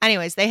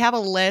 Anyways, they have a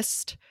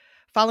list.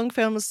 Following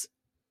films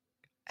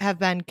have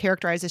been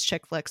characterized as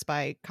chick flicks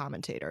by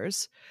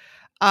commentators.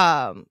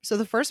 So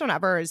the first one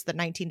ever is the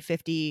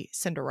 1950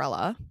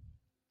 Cinderella.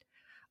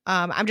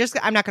 I'm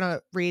not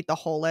gonna read the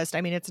whole list.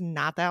 I mean, it's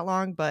not that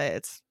long,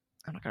 but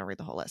I'm not gonna read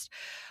the whole list.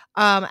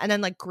 And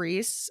then like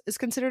Grease is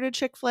considered a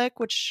chick flick,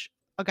 which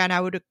again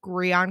I would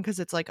agree on because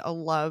it's like a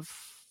love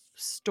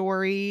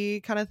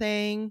story kind of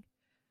thing.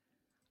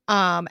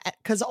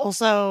 Because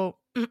also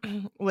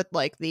with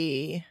like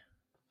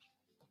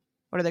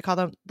what do they call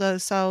them?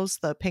 Themselves,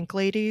 the pink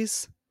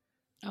ladies.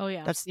 Oh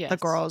yeah, that's the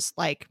girls.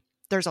 Like,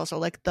 there's also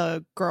like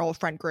the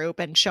girlfriend group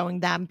and showing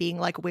them being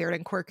like weird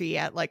and quirky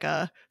at like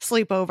a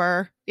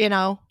sleepover, you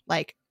know,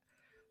 like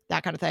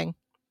that kind of thing.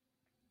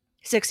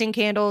 16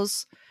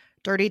 Candles,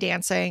 Dirty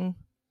Dancing,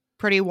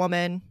 Pretty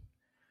Woman,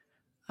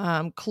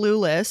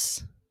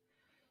 Clueless.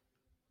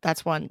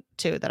 That's one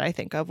too that I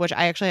think of, which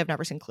I actually have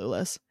never seen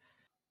Clueless.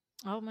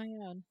 Oh my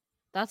God.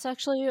 That's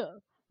actually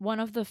one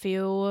of the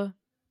few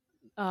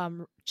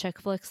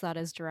chick flicks that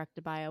is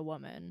directed by a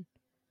woman.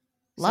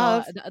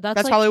 Love. So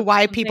that's like probably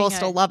why people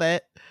still love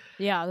it.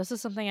 Yeah, this is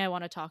something I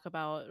want to talk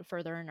about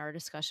further in our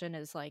discussion,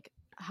 is like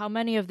how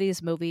many of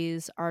these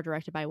movies are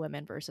directed by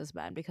women versus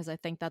men, because I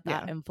think that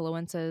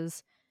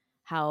influences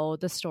how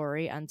the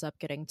story ends up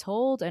getting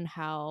told and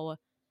how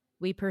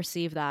we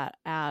perceive that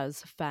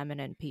as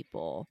feminine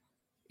people.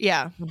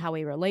 Yeah. And how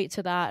we relate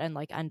to that and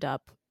like end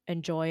up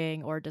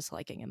enjoying or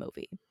disliking a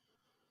movie.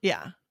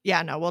 Yeah.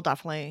 Yeah, no, we'll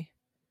definitely.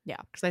 Yeah.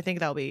 Because I think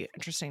that'll be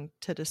interesting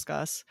to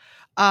discuss.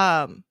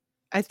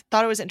 I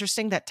thought it was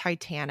interesting that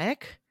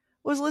Titanic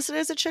was listed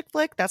as a chick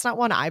flick. That's not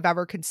one I've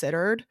ever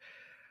considered,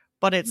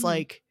 but it's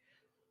like,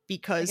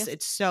 because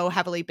it's so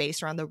heavily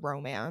based around the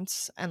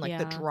romance and like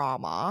the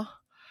drama.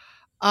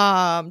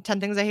 10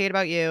 Things I Hate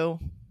About You,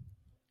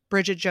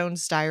 Bridget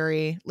Jones'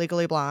 Diary,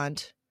 Legally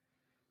Blonde,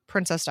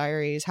 Princess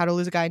Diaries, How to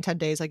Lose a Guy in 10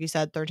 Days, like you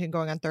said, 13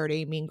 Going on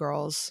 30, Mean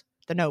Girls,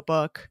 The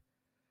Notebook,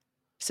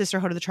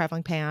 Sisterhood of the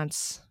Traveling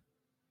Pants,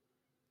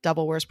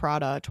 Devil Wears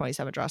Prada,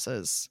 27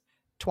 Dresses,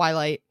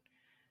 Twilight,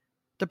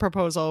 The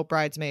Proposal,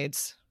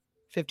 Bridesmaids,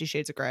 50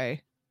 Shades of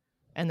Grey,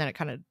 and then it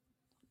kind of,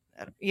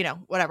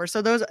 whatever.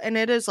 So those, and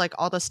it is like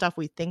all the stuff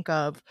we think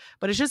of,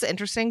 but it's just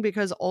interesting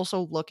because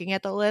also looking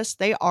at the list,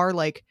 they are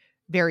like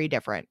very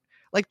different.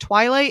 Like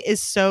Twilight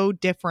is so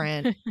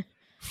different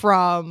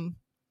from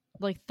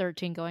like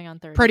 13 going on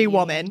 30. Pretty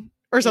Woman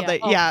or something.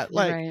 Yeah,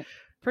 like right.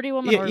 Pretty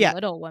Woman or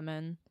Little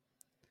Women.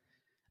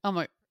 Oh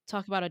my,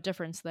 talk about a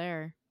difference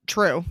there.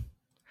 True.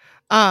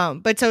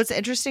 But so it's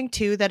interesting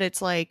too that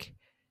it's like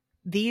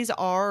these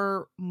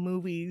are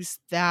movies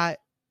that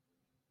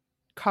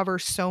cover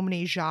so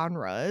many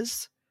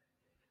genres,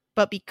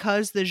 but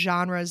because the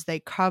genres they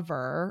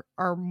cover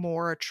are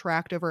more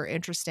attractive or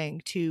interesting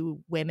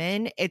to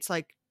women, it's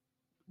like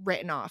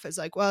written off as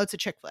like, well, it's a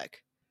chick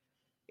flick,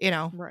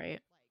 Right.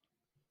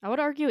 I would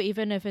argue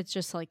even if it's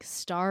just like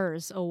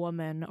stars a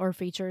woman or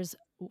features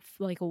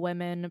like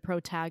women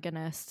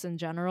protagonists in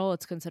general,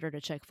 it's considered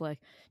a chick flick.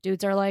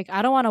 Dudes are like,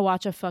 I don't want to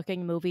watch a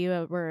fucking movie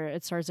where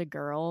it stars a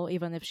girl,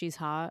 even if she's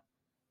hot.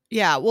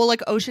 Yeah, well,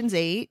 like Ocean's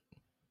 8,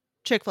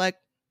 chick flick,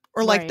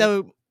 or like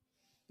the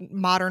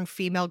modern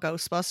female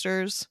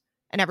Ghostbusters,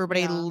 and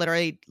everybody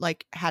literally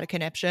like had a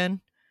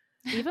conniption.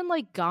 Even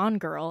like Gone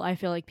Girl, I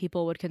feel like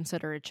people would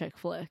consider a chick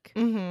flick.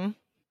 Mm-hmm.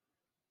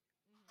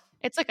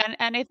 It's like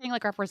anything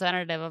like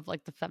representative of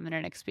like the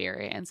feminine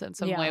experience in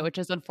some way, which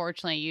is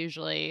unfortunately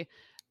usually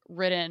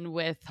ridden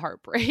with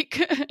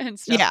heartbreak and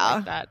stuff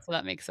like that. So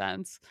that makes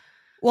sense.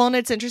 Well, and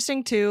it's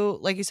interesting too,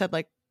 like you said,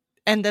 like,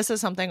 and this is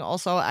something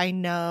also I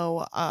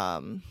know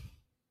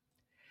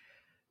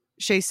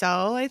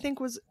Shaysel, I think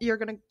you're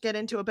gonna get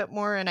into a bit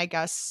more, and I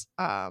guess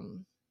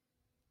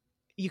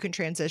you can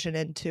transition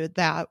into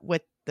that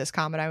with this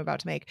comment I'm about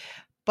to make.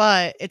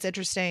 But it's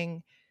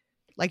interesting,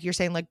 like you're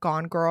saying, like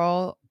Gone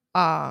Girl,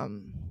 or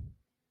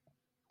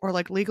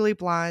like Legally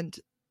Blonde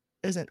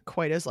isn't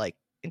quite as like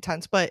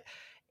intense, but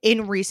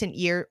in recent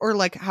year, or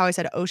like how I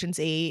said Ocean's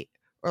 8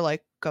 or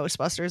like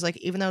Ghostbusters, like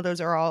even though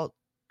those are all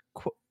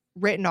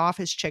written off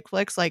as chick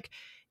flicks, like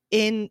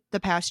in the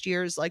past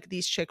years, like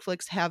these chick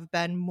flicks have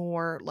been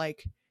more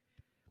like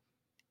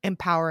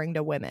empowering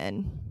to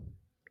women,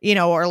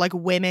 or like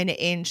women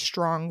in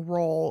strong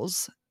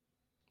roles.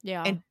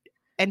 Yeah.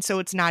 And so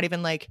it's not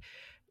even like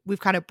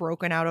we've kind of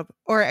broken out of,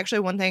 or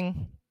actually one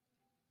thing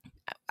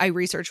I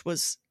researched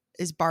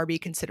is Barbie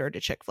considered a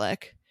chick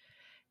flick?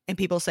 And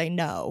people say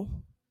no.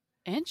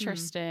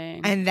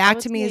 Interesting. And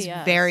that to me is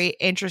very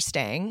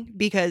interesting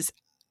because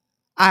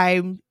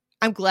I'm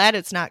glad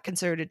it's not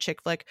considered a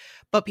chick flick,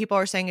 but people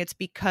are saying it's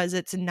because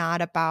it's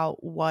not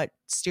about what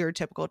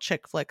stereotypical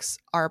chick flicks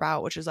are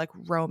about, which is like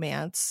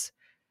romance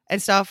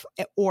and stuff,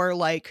 or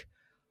like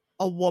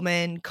a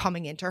woman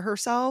coming into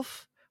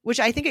herself, which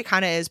I think it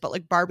kind of is, but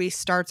like Barbie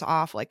starts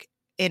off like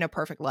in a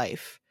perfect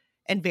life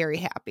and very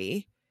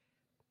happy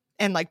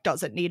and like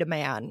doesn't need a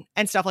man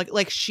and stuff,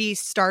 like she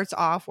starts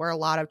off where a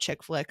lot of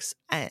chick flicks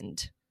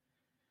end.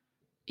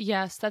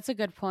 Yes, that's a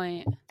good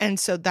point. And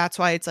so that's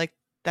why it's like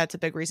that's a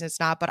big reason it's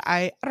not, but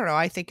I don't know,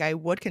 I think I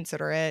would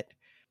consider it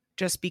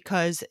just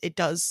because it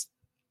does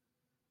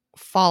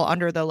fall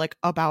under the like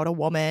about a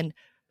woman,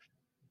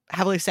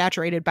 heavily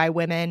saturated by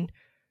women,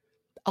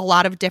 a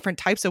lot of different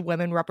types of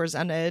women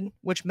represented,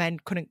 which men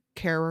couldn't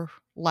care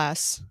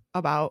less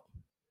about.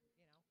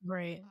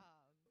 Right.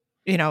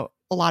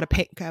 A lot of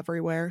pink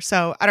everywhere.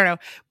 So I don't know.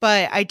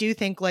 But I do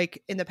think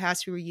like in the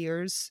past few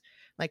years,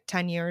 like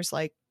 10 years,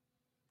 like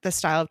the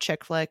style of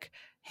chick flick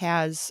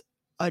has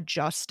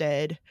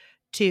adjusted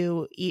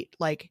to eat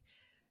like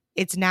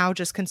it's now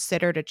just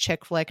considered a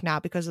chick flick,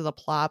 not because of the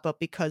plot, but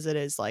because it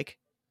is like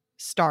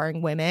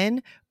starring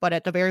women. But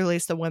at the very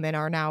least, the women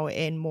are now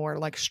in more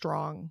like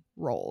strong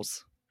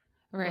roles.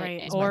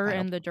 Right. Or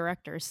in the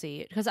director's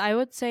seat. Because I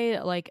would say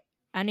like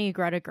any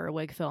Greta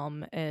Gerwig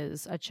film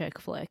is a chick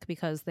flick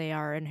because they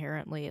are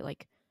inherently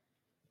like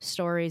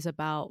stories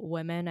about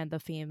women and the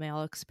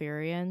female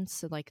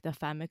experience, like the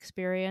femme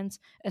experience,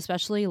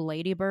 especially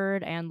Lady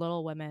Bird and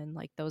Little Women.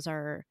 Like those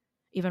are,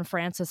 even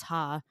Frances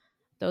Ha,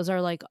 those are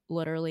like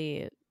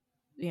literally,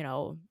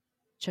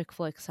 chick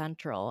flick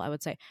central, I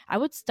would say. I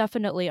would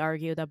definitely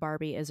argue that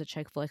Barbie is a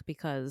chick flick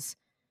because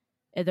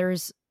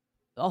there's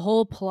a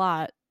whole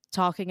plot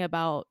talking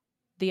about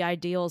the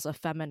ideals of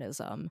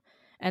feminism.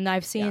 And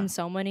I've seen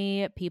so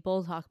many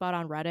people talk about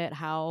on Reddit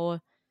how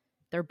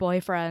their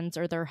boyfriends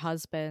or their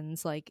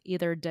husbands like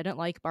either didn't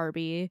like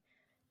Barbie,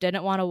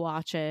 didn't want to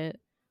watch it,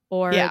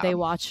 or they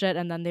watched it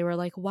and then they were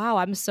like, wow,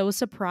 I'm so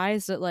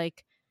surprised at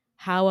like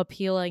how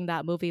appealing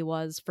that movie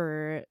was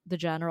for the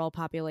general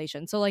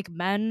population. So like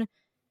men,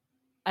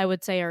 I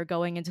would say, are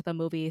going into the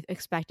movie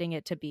expecting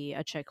it to be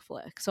a chick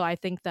flick. So I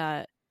think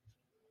that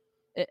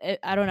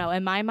I don't know.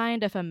 In my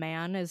mind, if a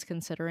man is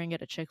considering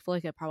it a chick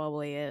flick, it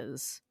probably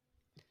is.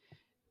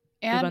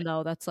 And even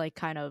though that's like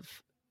kind of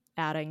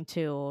adding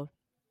to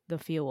the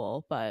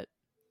fuel, but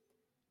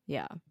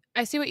yeah.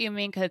 I see what you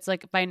mean, because it's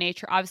like by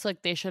nature, obviously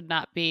like they should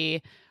not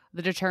be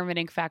the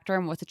determining factor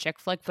in what's a chick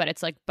flick, but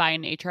it's like by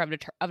nature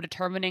of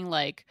determining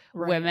like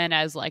women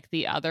as like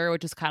the other,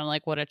 which is kind of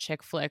like what a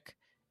chick flick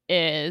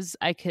is,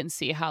 I can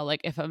see how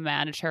like if a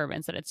man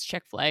determines that it's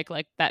chick flick,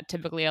 like that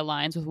typically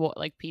aligns with what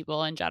like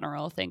people in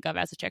general think of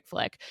as a chick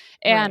flick.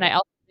 And I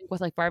also think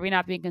with like Barbie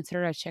not being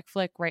considered a chick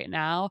flick right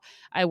now,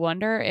 I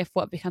wonder if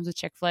what becomes a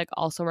chick flick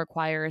also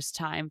requires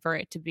time for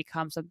it to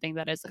become something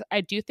that is. I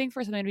do think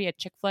for something to be a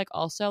chick flick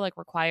also like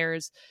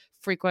requires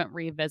frequent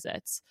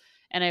revisits.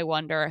 And I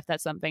wonder if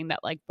that's something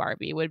that like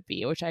Barbie would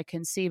be, which I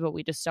can see, but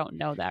we just don't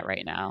know that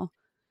right now.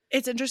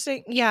 It's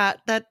interesting. Yeah,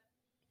 that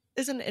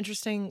is an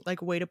interesting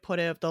like way to put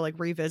it, of the like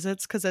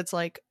revisits, because it's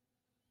like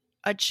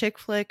a chick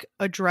flick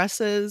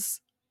addresses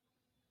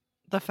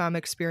the femme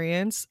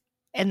experience,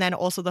 and then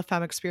also the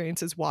femme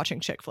experience is watching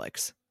chick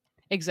flicks.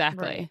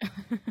 Exactly.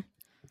 Right.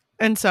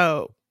 And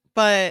so,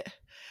 but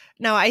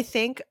no, I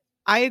think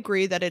I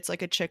agree that it's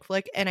like a chick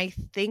flick, and I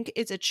think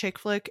it's a chick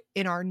flick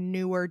in our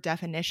newer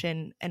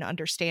definition and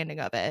understanding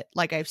of it.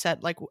 Like I've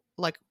said, like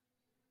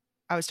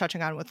I was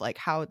touching on with like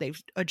how they've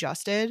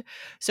adjusted.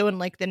 So in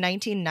like the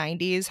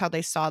 1990s, how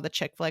they saw the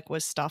chick flick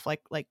was stuff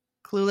like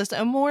Clueless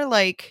and more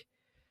like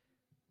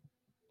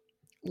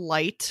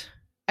light,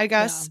 I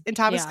guess, in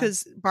topics,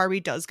 because Barbie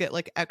does get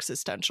like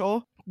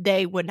existential.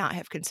 They would not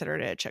have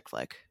considered it a chick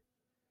flick.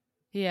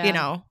 Yeah. You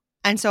know?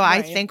 And so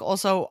I think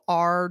also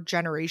our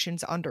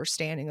generation's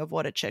understanding of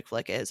what a chick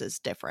flick is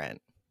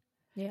different.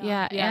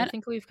 Yeah. I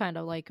think we've kind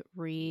of like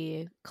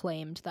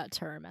reclaimed that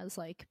term as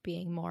like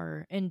being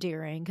more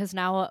endearing, because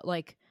now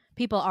like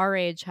people our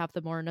age have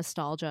the more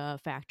nostalgia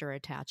factor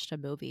attached to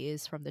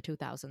movies from the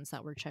 2000s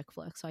that were chick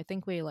flicks. So I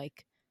think we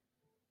like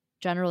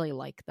generally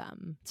like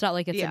them. It's not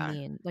like it's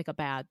a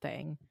bad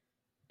thing.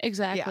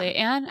 Exactly.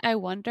 Yeah. And I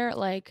wonder,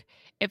 like,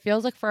 it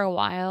feels like for a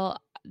while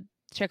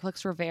chick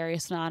flicks were very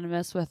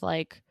synonymous with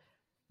like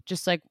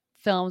just like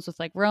films with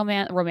like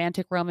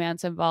romantic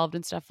romance involved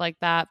and stuff like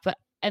that.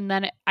 And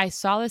then I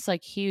saw this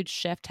like huge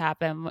shift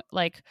happen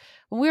like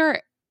when we were,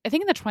 I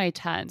think in the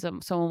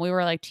 2010s. So when we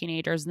were like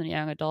teenagers and then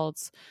young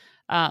adults,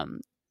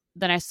 then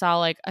I saw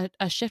like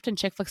a shift in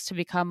chick flicks to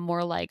become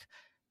more like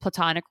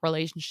platonic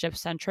relationship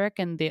centric,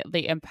 and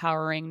the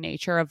empowering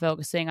nature of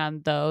focusing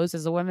on those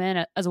as a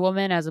woman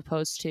as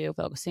opposed to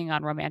focusing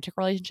on romantic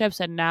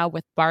relationships. And now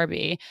with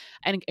Barbie,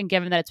 and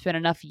given that it's been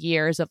enough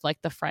years of like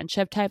the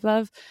friendship type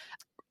of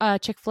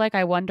chick flick,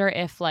 I wonder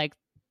if like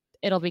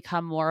it'll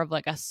become more of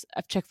like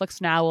chick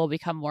flicks now will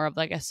become more of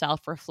like a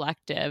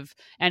self-reflective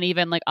and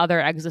even like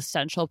other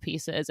existential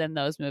pieces in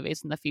those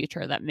movies in the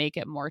future that make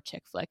it more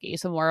chick flicky.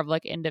 So more of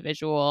like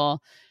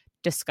individual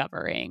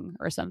discovering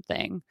or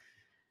something.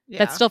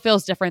 That still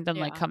feels different than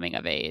like coming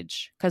of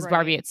age, because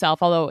Barbie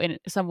itself, although in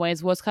some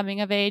ways was coming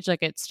of age,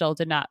 like it still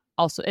did not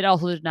also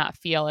did not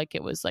feel like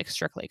it was like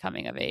strictly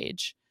coming of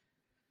age.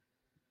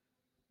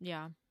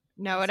 Yeah.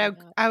 No, and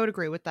I would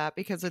agree with that,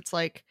 because it's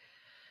like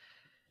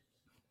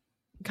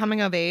coming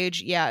of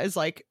age, is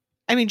like,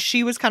 I mean,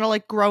 she was kind of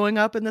like growing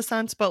up in the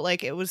sense, but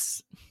like it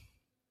was,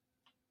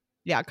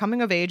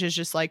 coming of age is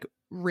just like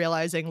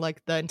realizing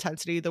like the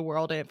intensity of the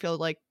world, and it feels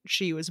like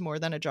she was more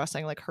than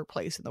addressing like her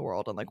place in the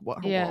world and like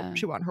what her world,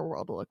 she wanted her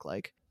world to look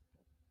like.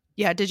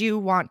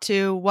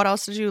 What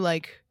else did you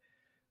like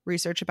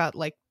research about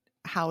like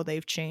how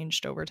they've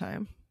changed over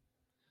time?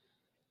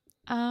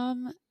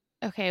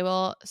 Okay,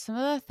 well, some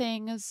of the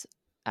things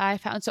I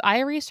found, so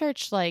I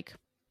researched like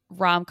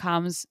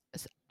rom-coms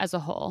as a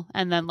whole,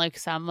 and then like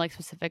some like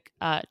specific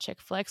chick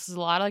flicks. There's a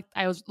lot of like,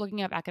 I was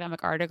looking up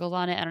academic articles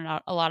on it,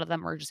 and a lot of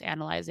them were just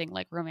analyzing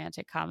like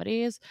romantic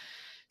comedies.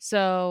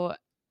 So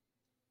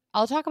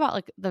I'll talk about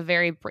like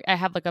I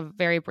have like a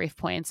very brief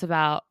points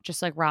about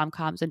just like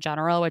rom-coms in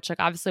general, which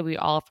like obviously we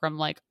all from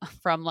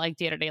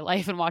day-to-day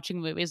life and watching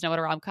movies know what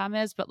a rom-com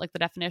is, but like the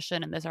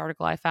definition in this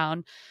article I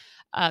found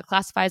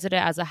classifies it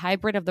as a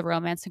hybrid of the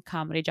romance and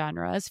comedy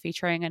genres,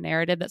 featuring a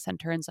narrative that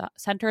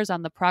centers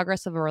on the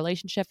progress of a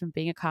relationship and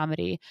being a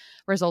comedy,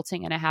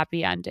 resulting in a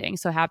happy ending.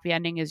 So happy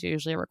ending is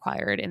usually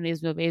required in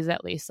these movies,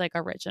 at least like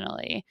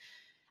originally.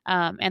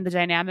 And the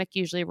dynamic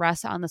usually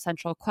rests on the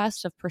central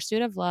quest of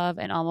pursuit of love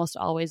and almost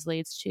always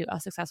leads to a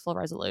successful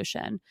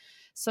resolution.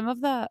 Some of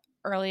the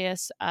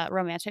earliest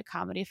romantic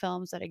comedy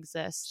films that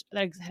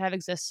have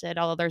existed,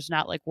 although there's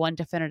not like one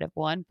definitive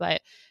one,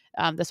 but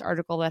this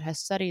article that has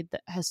studied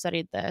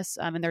this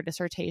in their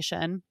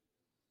dissertation,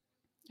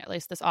 at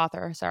least this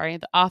author,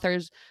 the author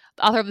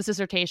of this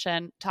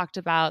dissertation talked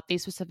about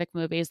these specific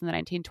movies in the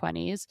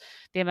 1920s.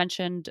 They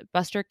mentioned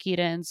Buster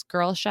Keaton's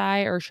Girl Shy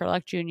or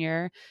Sherlock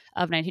Jr.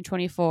 of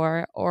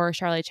 1924, or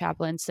Charlie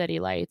Chaplin's City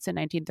Lights in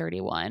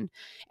 1931.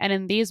 And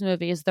in these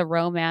movies, the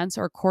romance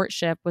or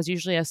courtship was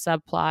usually a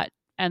subplot,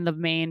 and the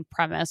main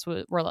premise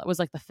was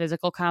like the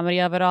physical comedy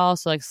of it all.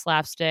 So like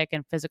slapstick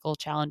and physical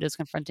challenges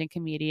confronting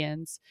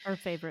comedians. Our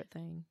favorite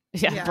thing.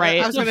 Yeah,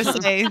 right. I was going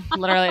to say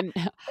literally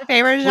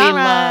favorite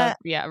genre.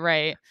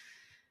 right.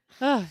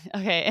 Oh,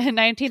 okay. In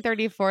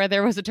 1934,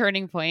 there was a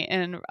turning point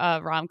in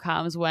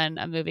rom-coms when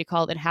a movie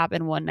called It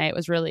Happened One Night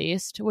was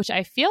released, which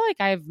I feel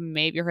like I've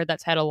maybe heard that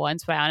title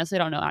once, but I honestly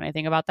don't know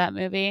anything about that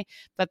movie.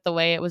 But the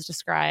way it was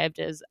described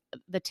is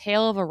the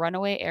tale of a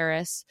runaway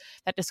heiress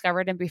that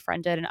discovered and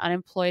befriended an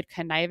unemployed,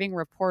 conniving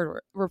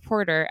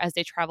reporter as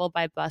they traveled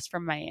by bus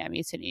from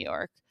Miami to New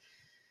York.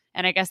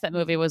 And I guess that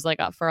movie was like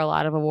up for a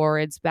lot of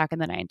awards back in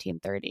the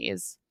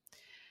 1930s.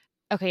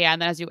 Okay, yeah,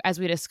 and then as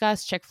we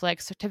discussed, chick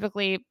flicks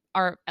typically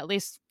are, at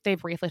least they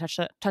briefly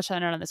touched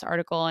on it on this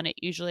article, and it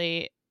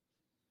usually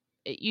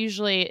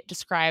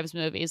describes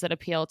movies that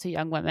appeal to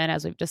young women,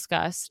 as we've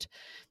discussed.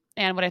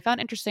 And what I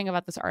found interesting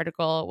about this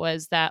article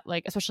was that,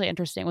 like, especially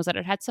interesting was that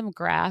it had some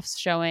graphs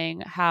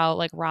showing how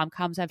like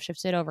rom-coms have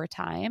shifted over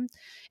time.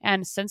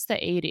 And since the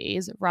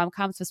 80s,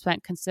 rom-coms have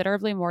spent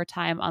considerably more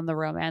time on the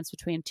romance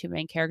between two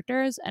main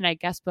characters. And I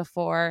guess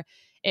before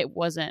it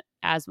wasn't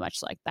as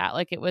much like that.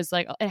 Like it was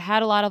like it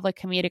had a lot of like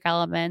comedic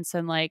elements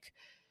and like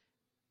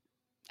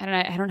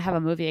I don't have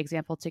a movie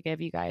example to give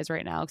you guys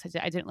right now because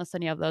I didn't list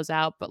any of those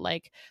out, but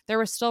like there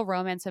was still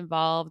romance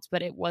involved,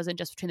 but it wasn't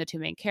just between the two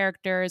main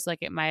characters. Like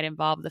it might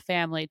involve the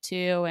family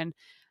too. And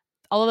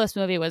although this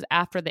movie was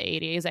after the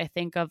 80s, I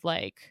think of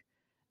like,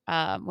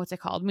 what's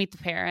it called? Meet the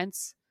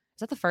Parents.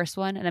 Is that the first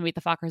one? And then Meet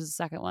the Fockers is the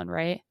second one,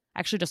 right? I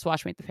actually just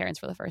watched Meet the Parents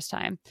for the first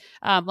time.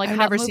 Like I've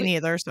never seen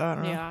either, so I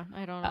don't know. Yeah,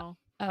 I don't know.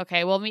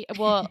 Okay, well,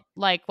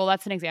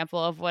 that's an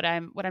example of what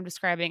I'm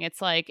describing.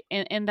 It's like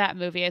in that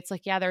movie, it's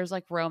like, yeah, there's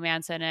like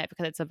romance in it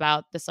because it's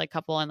about this like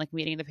couple and like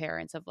meeting the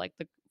parents of like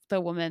the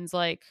woman's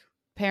like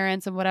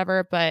parents and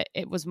whatever. But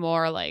it was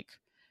more like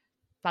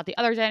about the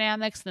other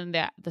dynamics than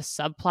that. The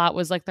subplot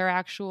was like their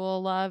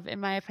actual love, in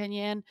my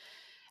opinion.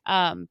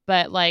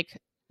 But like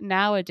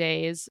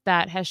nowadays,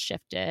 that has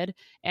shifted,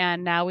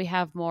 and now we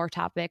have more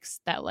topics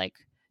that like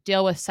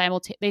deal with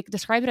they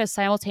describe it as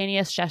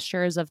simultaneous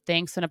gestures of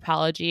thanks and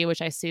apology, which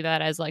I see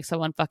that as like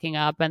someone fucking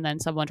up and then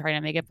someone trying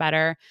to make it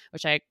better,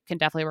 which I can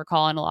definitely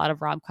recall in a lot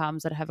of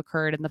rom-coms that have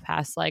occurred in the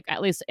past, like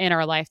at least in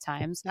our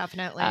lifetimes.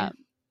 Definitely.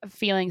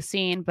 Feeling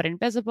seen but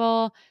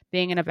invisible,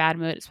 being in a bad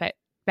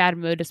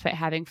mood despite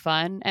having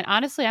fun. And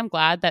honestly, I'm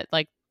glad that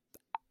like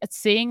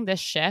seeing this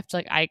shift,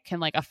 like I can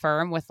like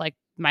affirm with like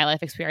my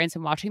life experience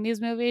in watching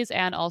these movies,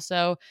 and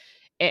also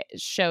it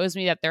shows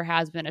me that there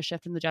has been a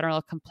shift in the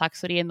general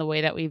complexity in the way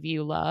that we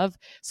view love,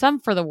 some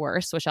for the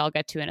worst, which I'll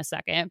get to in a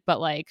second.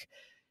 But like,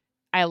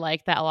 I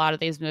like that a lot of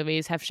these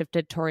movies have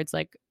shifted towards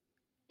like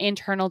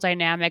internal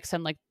dynamics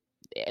and like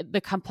the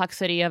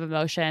complexity of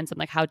emotions and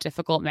like how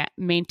difficult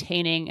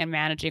maintaining and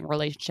managing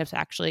relationships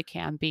actually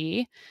can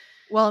be.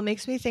 Well, it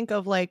makes me think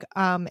of like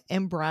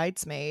in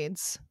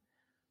Bridesmaids,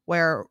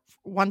 where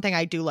one thing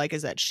I do like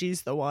is that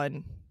she's the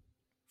one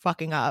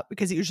fucking up,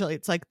 because usually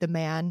it's like the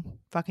man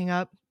fucking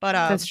up, but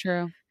that's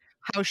true.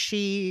 How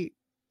she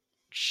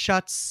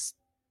shuts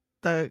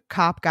the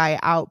cop guy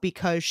out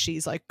because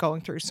she's like going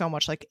through so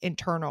much like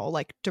internal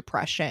like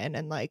depression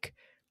and like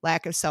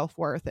lack of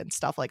self-worth and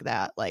stuff like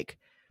that. Like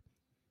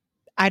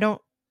I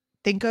don't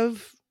think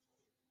of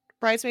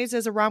Bridesmaids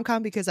as a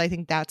rom-com because I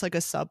think that's like a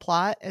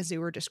subplot as you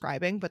were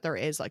describing, but there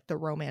is like the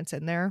romance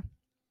in there.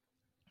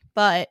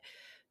 But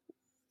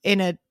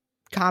in a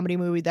comedy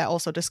movie that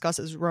also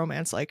discusses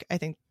romance, like I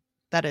think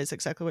that is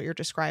exactly what you're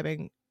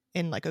describing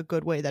in like a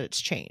good way, that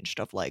it's changed,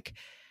 of like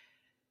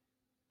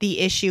the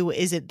issue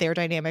isn't their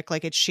dynamic,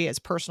 like it's she has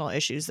personal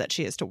issues that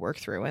she has to work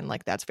through, and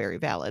like that's very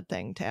valid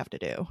thing to have to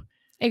do.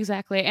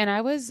 Exactly. And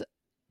I was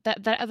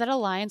that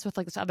aligns with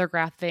like this other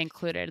graph they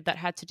included that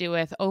had to do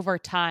with over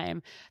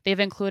time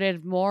they've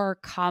included more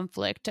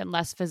conflict and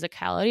less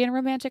physicality in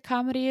romantic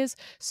comedies.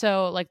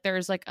 So like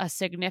there's like a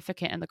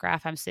significant, in the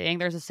graph I'm seeing,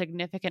 there's a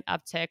significant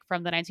uptick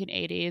from the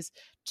 1980s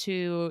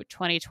to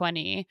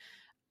 2020,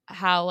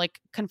 how like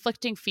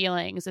conflicting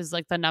feelings is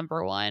like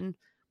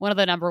one of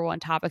the number one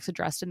topics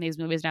addressed in these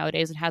movies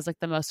nowadays, and has like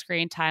the most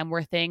screen time,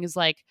 where things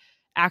like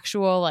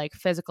actual like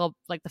physical,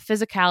 like the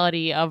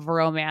physicality of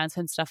romance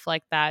and stuff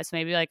like that. So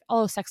maybe like,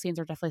 oh, sex scenes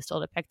are definitely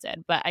still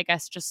depicted, but I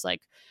guess just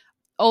like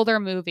older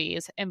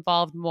movies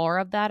involved more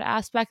of that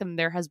aspect, and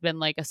there has been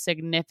like a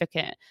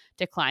significant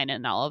decline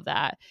in all of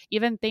that.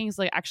 Even things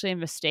like actually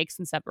mistakes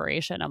and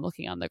separation, I'm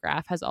looking on the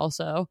graph, has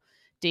also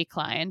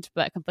declined,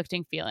 but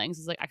conflicting feelings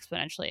is like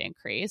exponentially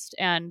increased.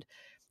 And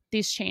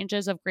these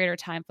changes of greater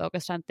time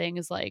focused on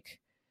things like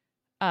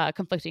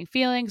conflicting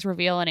feelings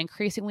reveal an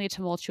increasingly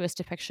tumultuous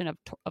depiction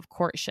of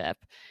courtship.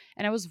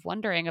 And I was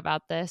wondering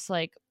about this,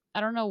 like,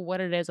 I don't know what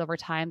it is over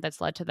time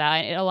that's led to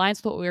that. It aligns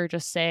with what we were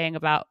just saying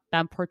about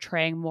them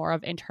portraying more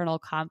of internal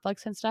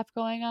conflicts and stuff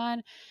going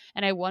on.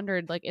 And I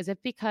wondered, like, is it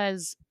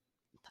because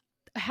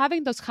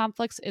having those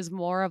conflicts is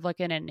more of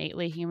like an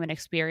innately human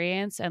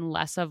experience and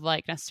less of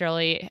like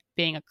necessarily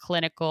being a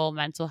clinical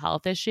mental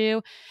health issue?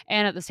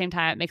 And at the same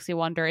time, it makes me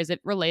wonder, is it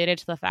related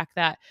to the fact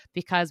that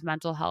because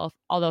mental health,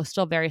 although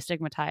still very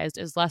stigmatized,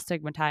 is less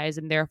stigmatized,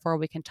 and therefore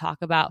we can talk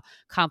about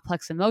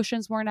complex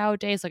emotions more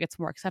nowadays, like it's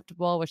more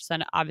acceptable, which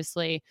then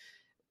obviously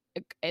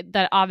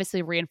that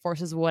obviously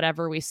reinforces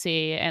whatever we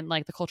see and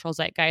like the cultural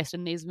zeitgeist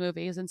in these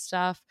movies and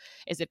stuff?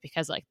 Is it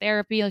because like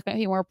therapy like might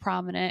be more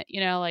prominent?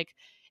 You know, like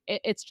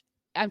it's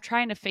I'm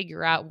trying to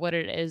figure out what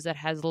it is that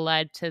has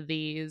led to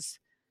these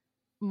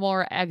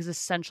more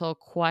existential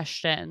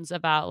questions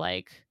about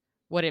like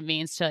what it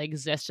means to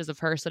exist as a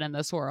person in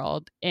this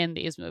world in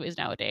these movies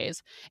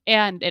nowadays.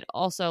 And it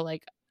also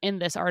like in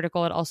this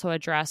article, it also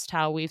addressed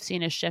how we've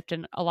seen a shift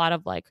in a lot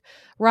of like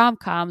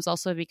rom-coms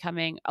also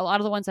becoming a lot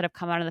of the ones that have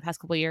come out in the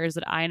past couple of years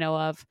that I know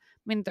of.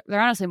 I mean,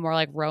 they're honestly more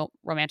like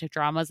romantic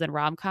dramas than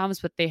rom-coms,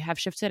 but they have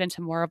shifted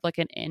into more of like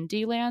an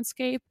indie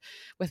landscape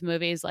with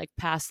movies like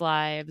Past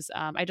Lives.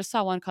 I just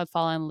saw one called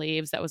Fallen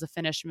Leaves that was a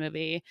Finnish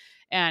movie,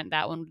 and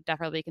that one would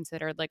definitely be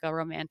considered like a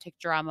romantic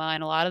drama.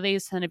 And a lot of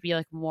these tend to be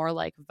like more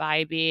like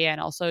vibey and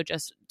also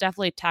just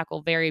definitely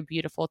tackle very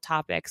beautiful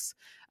topics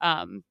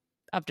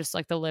of just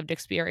like the lived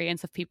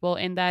experience of people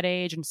in that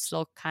age and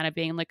still kind of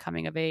being like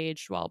coming of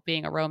age while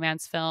being a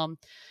romance film.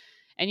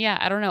 And yeah,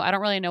 I don't know. I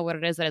don't really know what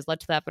it is that has led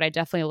to that, but I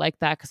definitely like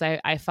that because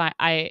I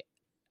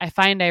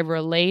find I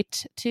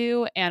relate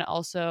to and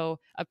also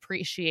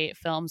appreciate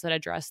films that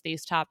address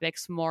these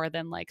topics more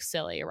than like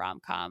silly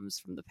rom-coms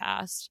from the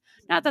past.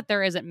 Not that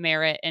there isn't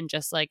merit in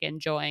just like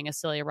enjoying a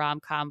silly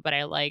rom-com, but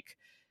I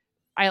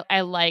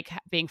like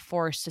being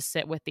forced to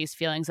sit with these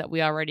feelings that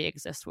we already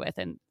exist with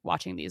and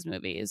watching these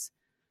movies.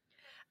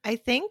 I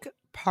think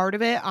part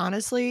of it,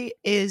 honestly,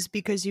 is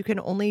because you can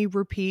only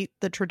repeat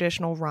the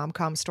traditional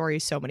rom-com story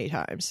so many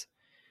times.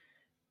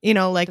 You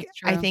know, like,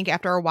 I think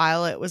after a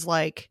while it was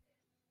like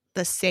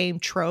the same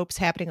tropes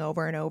happening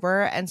over and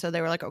over. And so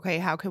they were like, okay,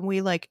 how can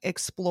we like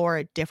explore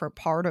a different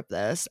part of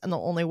this? And the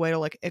only way to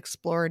like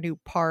explore a new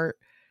part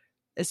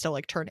is to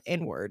like turn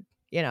inward,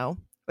 you know,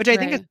 which I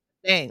think is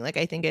the thing. Like,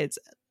 I think it's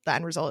the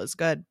end result is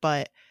good,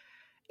 but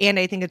and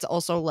I think it's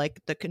also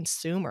like the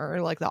consumer,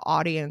 like the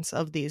audience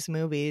of these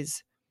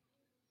movies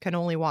can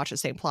only watch the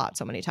same plot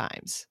so many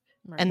times.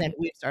 Right. And then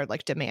we started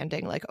like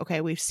demanding like, okay,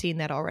 we've seen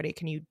that already.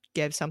 Can you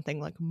give something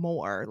like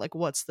more? Like,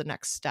 what's the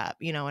next step?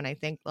 You know, and I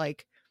think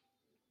like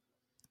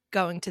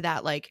going to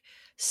that like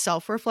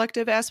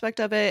self-reflective aspect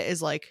of it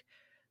is like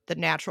the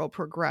natural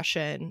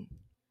progression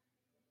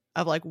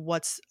of like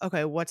what's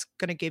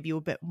gonna give you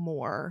a bit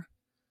more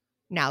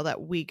now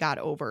that we got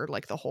over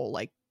like the whole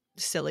like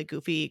silly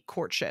goofy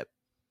courtship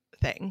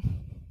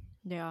thing.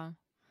 Yeah,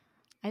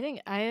 I think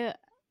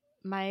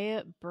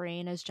my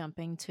brain is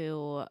jumping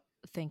to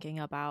thinking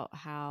about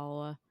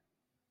how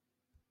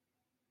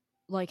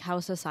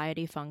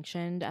society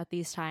functioned at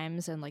these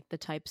times and like the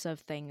types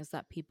of things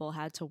that people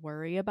had to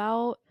worry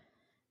about,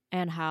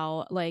 and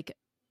how like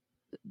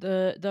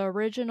the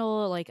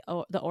original like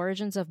the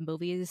origins of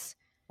movies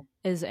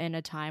is in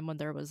a time when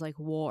there was like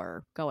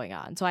war going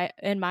on. So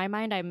in my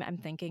mind I'm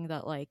thinking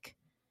that like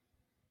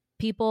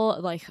people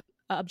like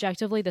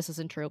objectively this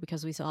isn't true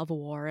because we still have a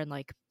war and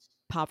like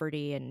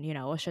poverty and, you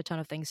know, a shit ton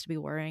of things to be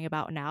worrying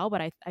about now,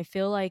 but I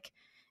feel like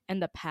in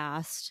the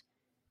past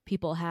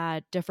people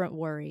had different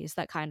worries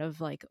that kind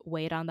of like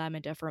weighed on them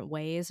in different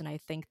ways. And I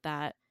think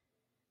that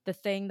the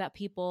thing that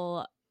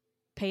people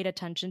paid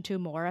attention to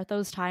more at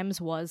those times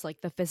was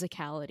like the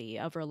physicality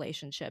of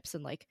relationships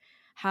and like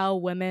how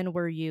women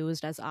were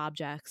used as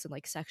objects and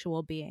like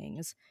sexual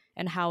beings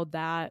and how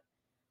that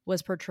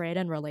was portrayed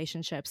in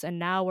relationships. And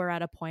now we're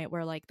at a point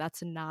where like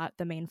that's not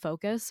the main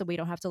focus, so we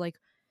don't have to like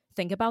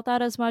think about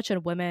that as much,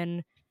 and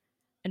women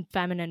and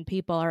feminine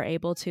people are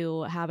able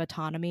to have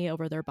autonomy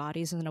over their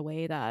bodies in a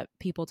way that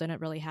people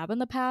didn't really have in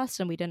the past.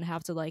 And we didn't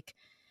have to like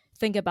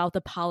think about the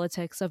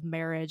politics of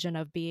marriage and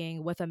of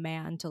being with a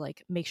man to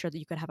like make sure that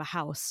you could have a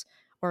house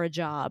or a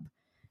job.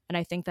 And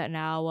I think that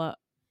now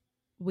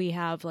we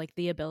have like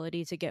the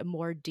ability to get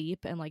more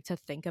deep and like to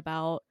think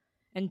about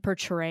and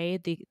portray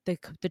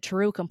the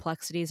true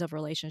complexities of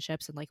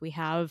relationships, and like we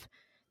have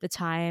the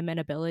time and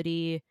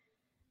ability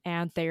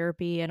and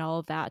therapy and all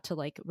of that to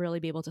like really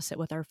be able to sit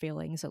with our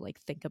feelings and like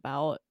think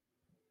about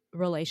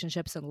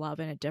relationships and love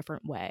in a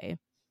different way.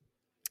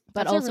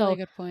 But that's also a really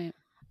good point.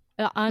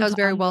 That was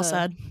very well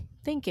said.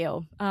 Thank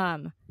you.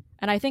 And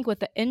I think with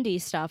the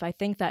indie stuff, I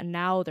think that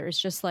now there's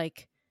just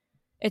like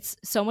it's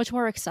so much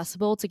more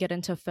accessible to get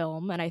into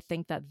film, and I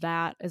think that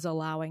that is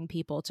allowing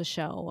people to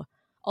show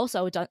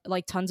also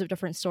like tons of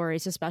different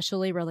stories,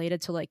 especially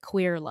related to like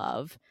queer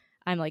love.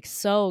 I'm like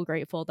so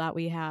grateful that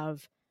we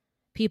have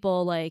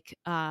people like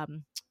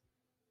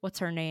what's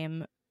her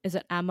name? Is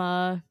it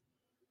Emma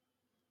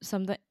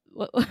something?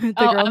 The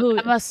girl who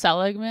Emma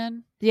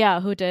Seligman. Yeah,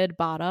 who did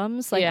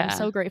Bottoms. Like, yeah. I'm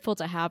so grateful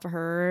to have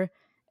her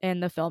in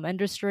the film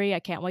industry. I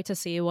can't wait to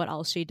see what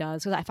else she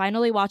does, because I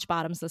finally watched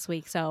Bottoms this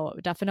week, so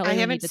definitely I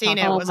haven't seen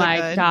it. Oh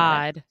my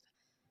god!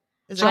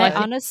 I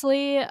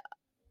honestly,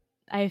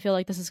 I feel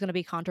like this is going to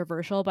be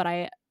controversial, but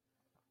I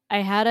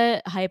had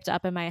it hyped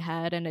up in my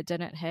head and it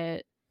didn't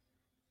hit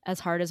as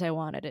hard as I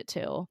wanted it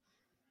to.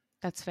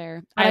 That's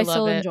fair. But I love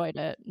still it. enjoyed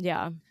it.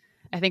 Yeah,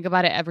 I think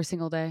about it every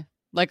single day.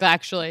 Like,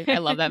 actually, I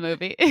love that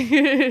movie.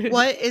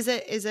 What is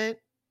it?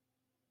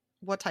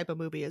 What type of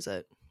movie is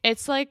it?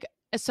 It's like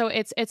so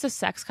it's a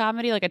sex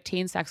comedy, like a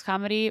teen sex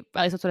comedy.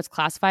 At least that's what it's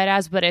classified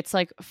as. But it's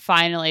like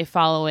finally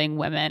following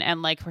women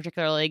and like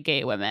particularly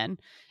gay women.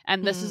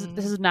 And this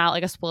is not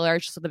like a spoiler.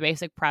 It's just the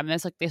basic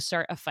premise. Like they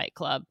start a fight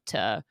club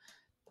to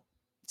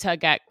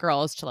get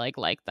girls to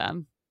like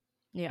them.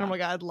 Yeah. Oh my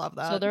God, love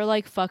that. So they're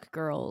like fuck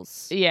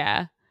girls.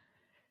 Yeah.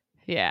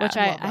 Yeah. Which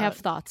I have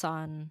thoughts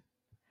on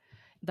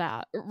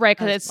that. Right,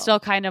 because it's still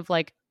kind of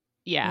like,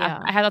 yeah,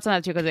 I had thoughts on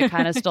that too, because it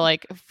kind of still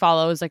like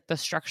follows like the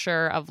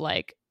structure of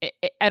like,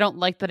 I don't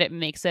like that it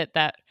makes it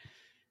that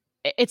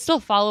it's still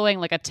following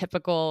like a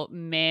typical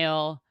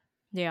male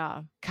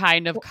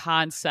kind of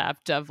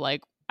concept of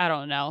like, I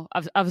don't know,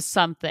 of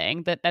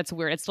something that's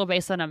weird. It's still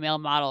based on a male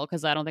model,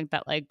 because I don't think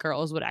that like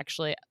girls would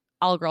actually,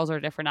 all girls are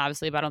different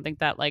obviously, but I don't think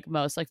that like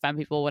most like femme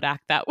people would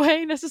act that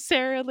way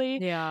necessarily.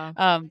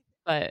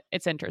 But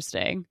it's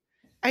interesting.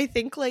 I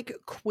think like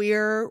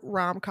queer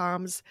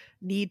rom-coms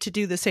need to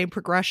do the same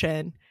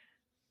progression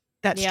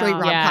that straight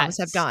rom-coms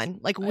have done.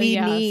 Like we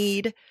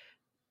need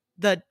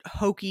the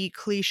hokey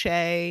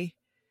cliche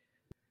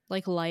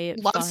like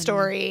light love fun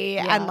story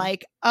and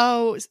like,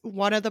 oh,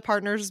 one of the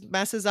partners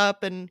messes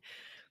up and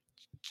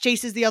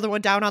chases the other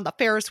one down on the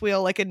Ferris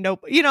wheel like a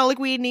nope, you know, like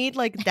we need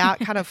like that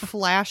kind of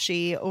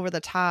flashy over the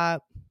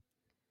top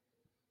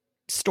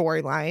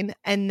storyline.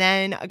 And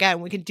then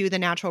again, we can do the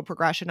natural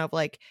progression of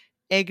like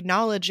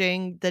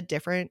acknowledging the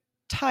different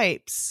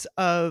types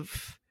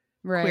of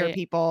queer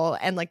people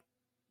and like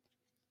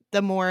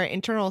the more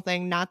internal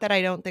thing. Not that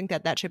I don't think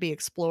that should be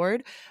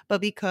explored,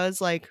 but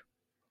because like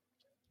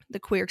the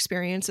queer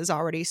experience is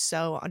already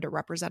so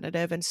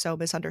underrepresented and so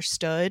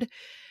misunderstood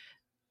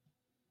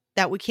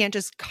that we can't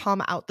just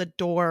come out the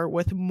door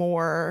with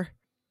more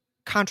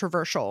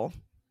controversial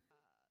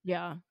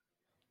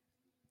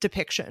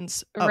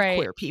depictions of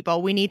queer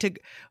people. We need to,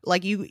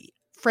 like, you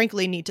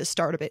frankly need to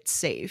start a bit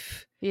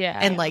safe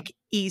and like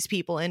ease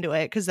people into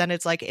it, because then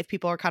it's like if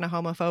people are kind of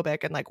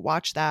homophobic and like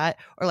watch that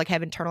or like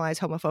have internalized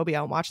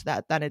homophobia and watch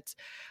that, then it's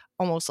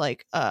almost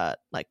like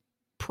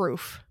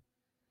proof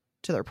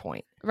to their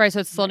point. Right,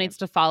 so it still needs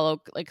to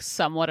follow like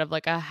somewhat of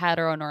like a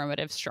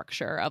heteronormative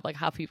structure of like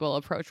how people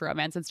approach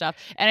romance and stuff.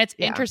 And it's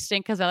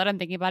interesting because now that I'm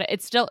thinking about it,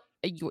 it's still,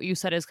 what you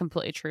said is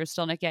completely true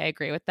still, Nikki. I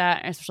agree with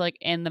that, and especially like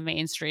in the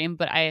mainstream.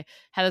 But I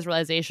had this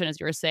realization as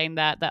you were saying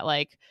that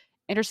like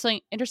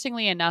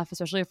interestingly enough,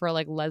 especially for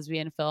like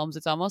lesbian films,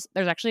 it's almost,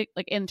 there's actually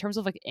like in terms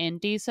of like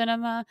indie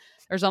cinema,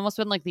 there's almost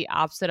been like the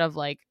opposite of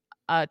like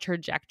a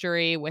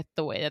trajectory with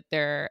the way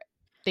that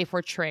they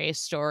portray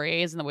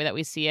stories and the way that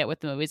we see it with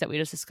the movies that we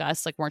just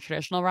discussed, like more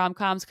traditional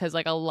rom-coms, because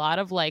like a lot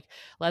of like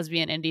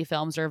lesbian indie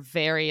films are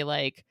very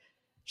like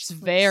just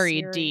very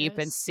serious, deep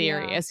and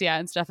serious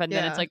and stuff, and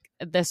then it's like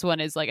this one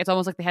is like, it's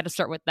almost like they had to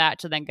start with that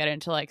to then get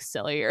into like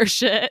sillier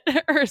shit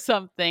or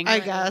something, I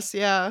guess.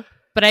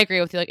 But I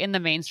agree with you, like in the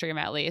mainstream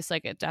at least,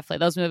 like it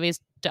definitely, those movies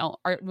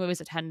are movies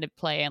that tend to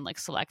play in like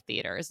select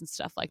theaters and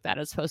stuff like that,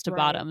 as opposed to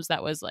Bottoms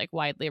that was like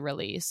widely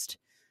released.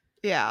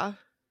 No,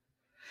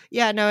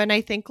 and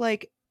I think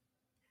like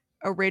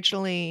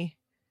originally,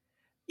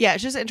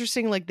 it's just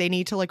interesting, like they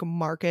need to like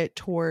market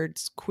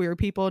towards queer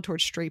people,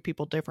 towards straight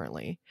people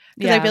differently,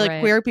 because I feel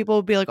like queer people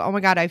would be like, oh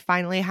my God, I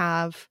finally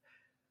have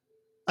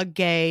a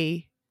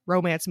gay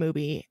romance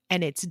movie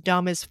and it's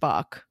dumb as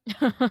fuck.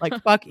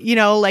 Like fuck, you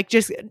know, like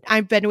just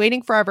I've been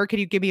waiting forever, could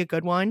you give me a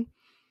good one?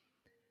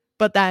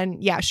 But then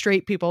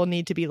straight people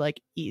need to be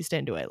like eased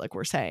into it, like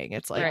we're saying.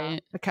 It's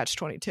like a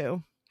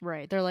catch-22.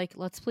 Right. They're like,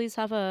 let's please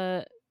have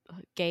a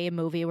gay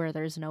movie where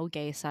there's no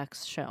gay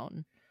sex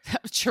shown.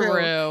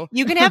 True.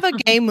 You can have a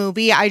gay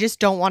movie, I just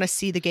don't want to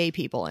see the gay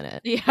people in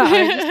it. Just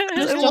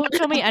don't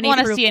show me any want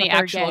to proof see any that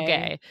they're actual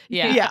gay.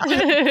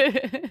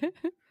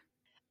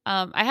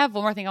 I have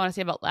one more thing I want to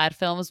say about lad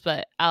films,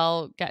 but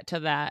I'll get to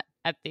that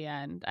at the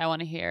end. I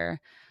want to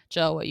hear,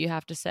 Jill, what you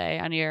have to say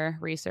on your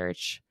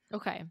research.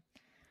 Okay.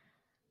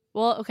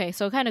 Well, okay,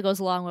 so it kind of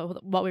goes along with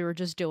what we were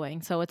just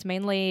doing. So it's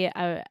mainly,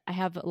 I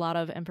have a lot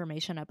of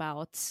information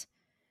about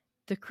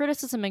the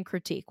criticism and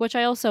critique, which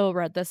I also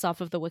read this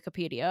off of the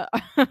Wikipedia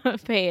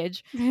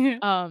page.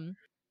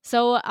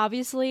 So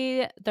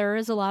obviously there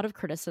is a lot of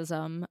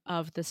criticism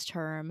of this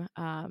term.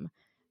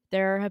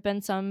 There have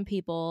been some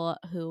people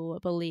who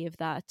believe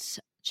that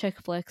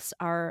chick flicks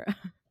are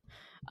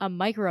a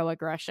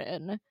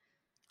microaggression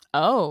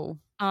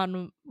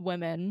on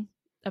women,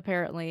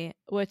 apparently,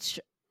 which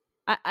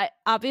I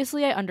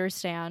obviously I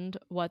understand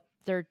what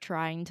they're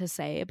trying to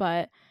say,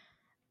 but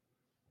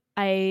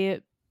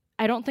I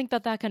don't think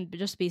that can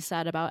just be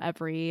said about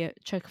every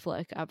chick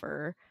flick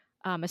ever,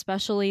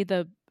 especially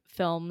the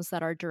films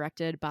that are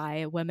directed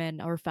by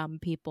women or femme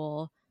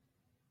people.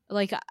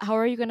 Like, how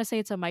are you going to say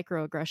it's a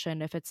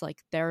microaggression if it's like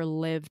their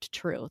lived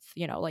truth?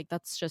 You know, like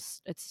that's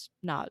just, it's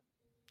not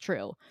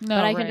true. No,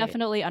 but I can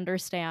definitely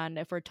understand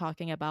if we're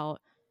talking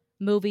about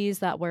movies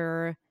that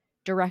were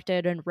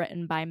directed and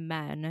written by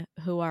men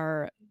who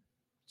are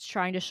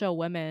trying to show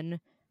women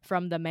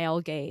from the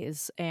male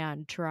gaze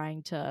and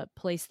trying to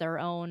place their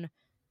own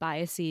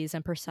biases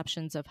and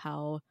perceptions of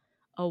how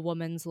a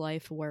woman's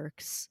life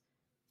works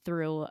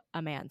through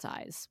a man's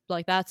eyes.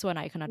 Like, that's when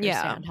I can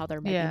understand how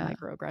there might be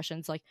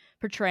microaggressions, like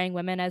portraying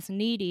women as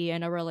needy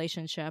in a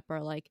relationship,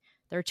 or like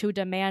they're too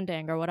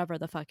demanding, or whatever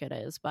the fuck it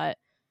is. But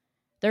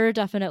there are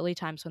definitely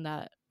times when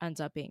that ends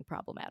up being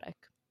problematic.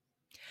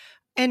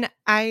 And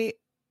I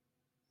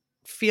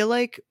feel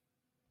like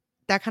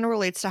that kind of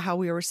relates to how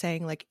we were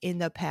saying, like, in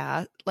the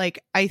past,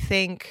 like, I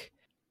think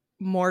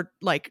more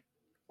like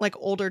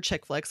older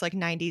chick flicks, like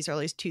 90s,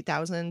 early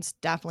 2000s,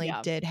 definitely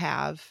did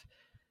have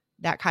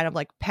that kind of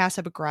like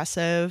passive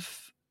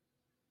aggressive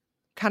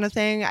kind of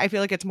thing. I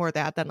feel like it's more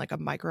that than like a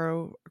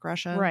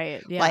microaggression.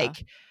 Right. Yeah.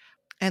 Like,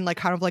 and like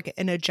kind of like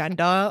an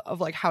agenda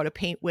of like how to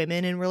paint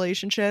women in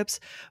relationships.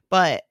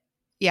 But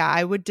yeah,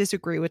 I would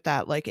disagree with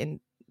that, like in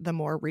the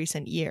more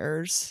recent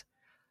years.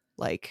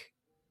 Like,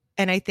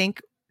 and I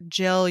think,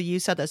 Jill, you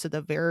said this at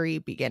the very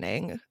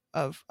beginning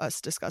of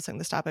us discussing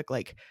this topic.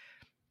 Like,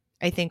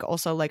 I think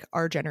also like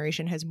our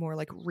generation has more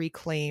like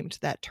reclaimed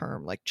that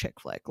term, like chick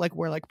flick. Like,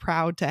 we're like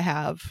proud to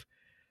have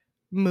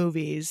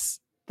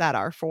movies that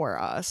are for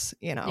us,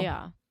 you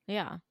know?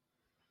 Yeah.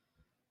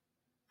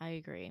 I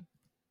agree.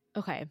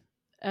 Okay.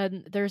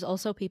 And there's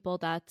also people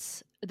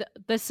that's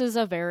this is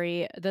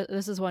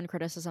one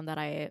criticism that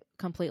I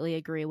completely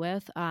agree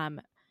with.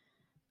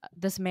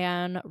 This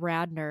man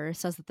Radner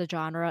says that the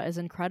genre is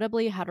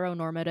incredibly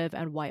heteronormative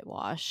and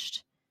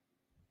whitewashed.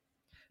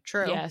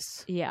 True.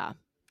 Yes. Yeah.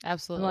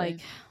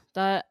 Absolutely.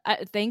 Like,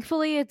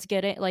 thankfully it's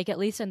getting, like, at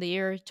least in the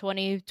year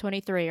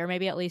 2023, or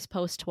maybe at least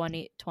post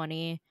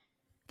 2020,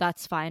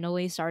 that's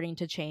finally starting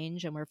to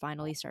change, and we're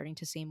finally starting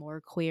to see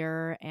more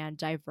queer and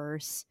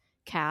diverse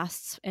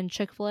casts in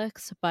chick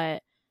flicks,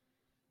 but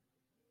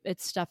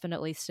it's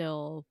definitely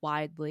still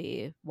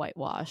widely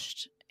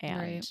whitewashed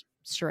and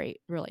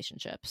straight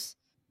relationships,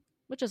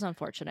 which is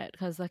unfortunate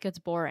because that gets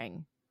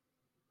boring.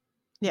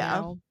 Yeah.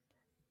 You know?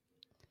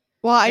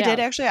 Well, I did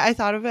actually, I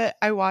thought of it.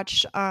 I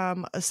watched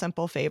A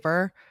Simple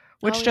Favor,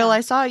 which Jill, I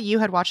saw you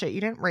had watched it.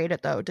 You didn't rate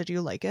it though. Did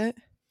you like it?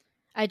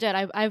 I did.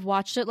 I've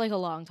watched it like a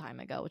long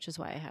time ago, which is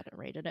why I hadn't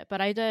rated it.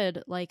 But I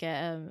did like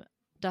it.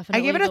 Definitely,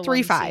 I gave it a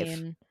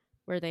 3.5.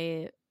 Where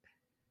the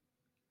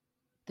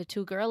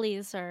two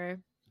girlies are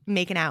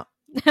making out.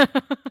 I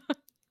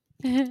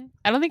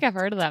don't think I've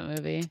heard of that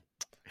movie.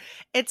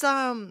 It's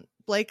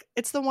Blake.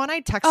 It's the one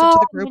I texted to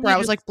the group where I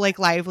was like, Blake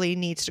Lively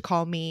needs to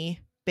call me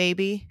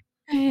baby.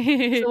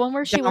 It's the one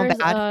where she wears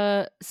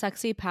a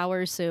sexy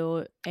power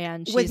suit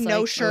and she's with no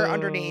like, shirt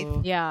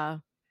underneath. Yeah,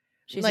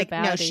 she's like, a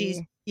baddie. no, she's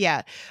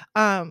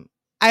I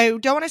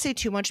don't want to say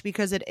too much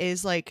because it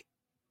is like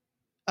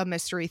a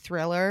mystery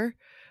thriller,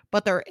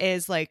 but there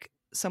is like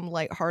some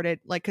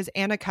lighthearted, like, because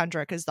Anna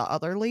Kendrick is the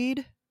other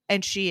lead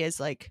and she is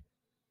like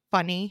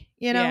funny,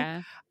 you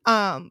know.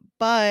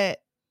 But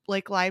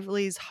like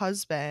Lively's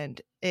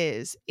husband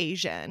is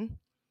Asian,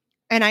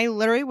 and I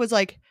literally was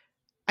like,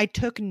 I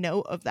took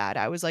note of that.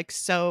 I was like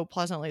so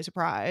pleasantly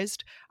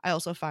surprised. I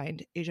also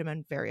find Asian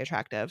men very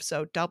attractive,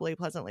 so doubly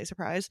pleasantly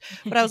surprised.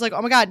 But I was like,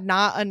 oh my god,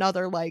 not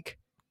another like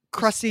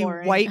crusty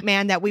white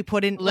man that we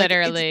put in.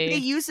 Literally, like,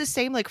 they use the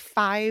same like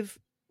 5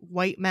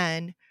 white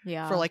men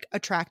for like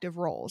attractive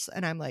roles,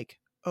 and I'm like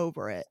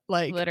over it.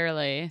 Like,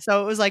 literally.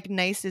 So it was like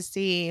nice to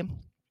see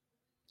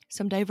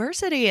some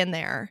diversity in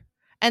there.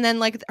 And then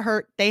like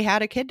they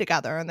had a kid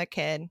together, and the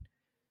kid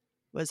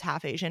was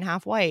half Asian,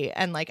 half white.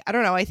 And like, I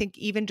don't know, I think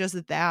even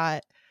just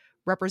that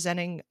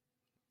representing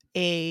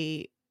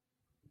a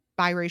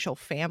biracial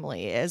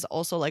family is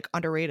also like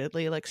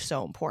underratedly like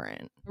so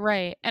important.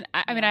 Right. And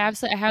I mean, I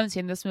haven't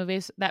seen that movie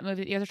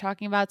that you guys are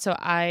talking about, so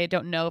I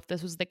don't know if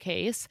this was the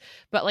case.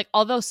 But like,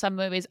 although some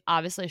movies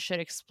obviously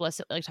should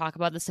explicitly talk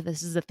about this if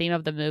this is the theme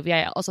of the movie,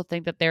 I also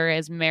think that there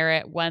is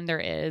merit when there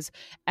is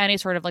any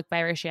sort of like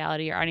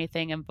biraciality or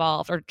anything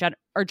involved,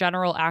 or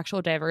general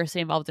actual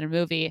diversity involved in a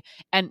movie,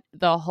 and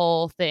the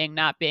whole thing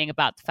not being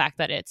about the fact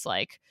that it's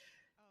like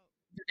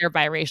they're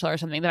biracial or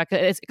something.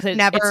 Because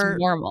it's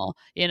normal,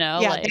 you know.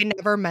 Yeah, like, they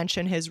never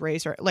mention his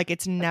race, or like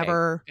it's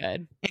never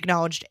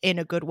acknowledged in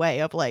a good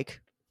way of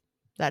like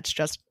that's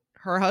just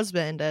her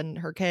husband and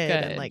her kid.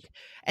 And like,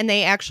 and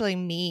they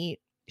actually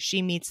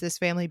she meets this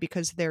family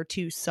because their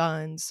 2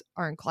 sons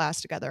are in class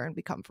together and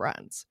become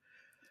friends.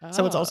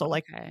 So it's also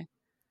like,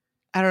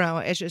 I don't know,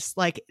 it's just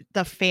like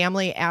the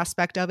family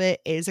aspect of it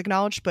is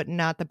acknowledged, but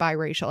not the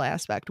biracial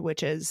aspect,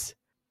 which is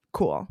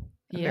cool.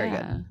 Very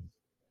good.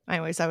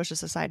 Anyways, that was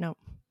just a side note.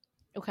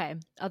 Okay.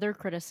 Other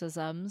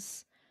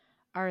criticisms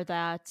are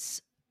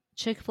that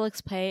chick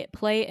flicks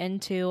play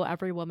into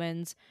every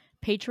woman's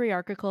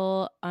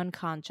patriarchal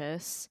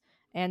unconscious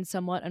and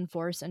somewhat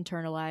enforced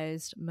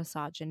internalized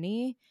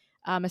misogyny,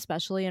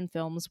 especially in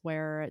films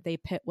where they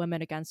pit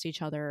women against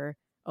each other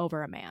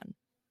over a man.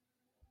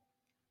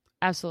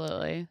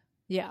 Absolutely.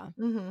 Yeah.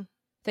 Mm-hmm.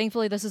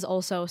 Thankfully, this is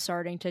also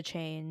starting to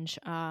change.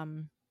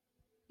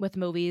 With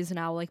movies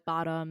now, like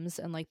Bottoms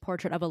and like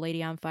Portrait of a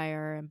Lady on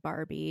Fire and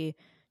Barbie,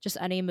 just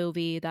any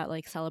movie that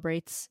like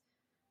celebrates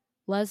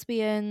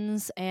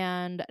lesbians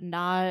and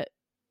not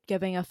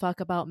giving a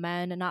fuck about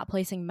men and not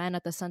placing men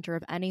at the center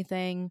of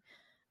anything,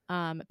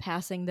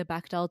 passing the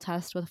Bechdel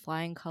test with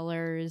flying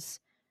colors,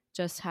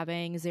 just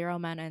having zero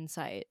men in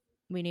sight.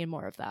 We need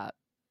more of that.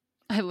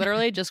 I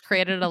literally just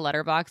created a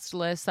letterboxd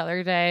list the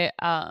other day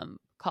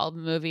called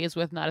movies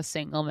with not a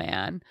single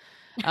man.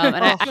 And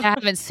I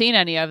haven't seen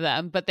any of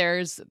them, but there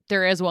is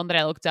one that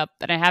I looked up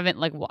and I haven't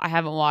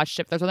watched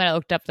it. But there's one that I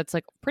looked up that's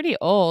like pretty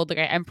old. Like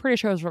I'm pretty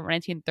sure it was from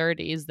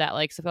 1930s that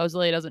like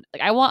supposedly doesn't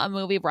like. I want a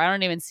movie where I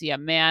don't even see a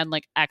man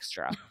like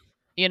extra.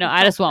 You know,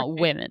 I just want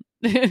women.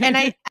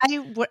 And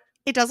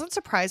it doesn't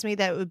surprise me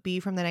that it would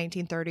be from the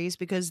 1930s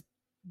because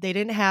they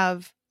didn't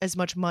have as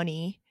much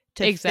money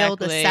to fill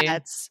the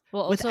sets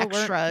with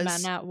extras. Weren't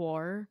men at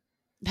war?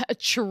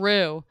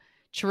 True.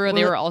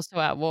 They were also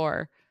at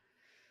war.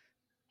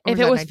 If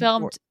it was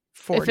filmed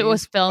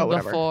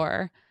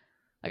before,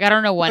 like I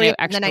don't know when in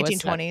the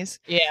 1920s.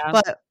 Yeah,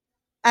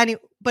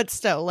 but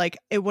still, like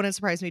it wouldn't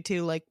surprise me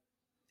too, like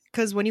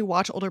because when you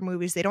watch older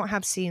movies, they don't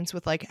have scenes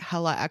with like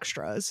hella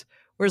extras.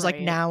 Whereas like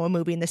now a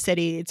movie in the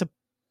city, it's a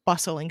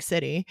bustling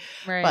city,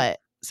 right? But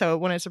so it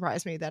wouldn't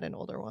surprise me that an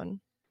older one.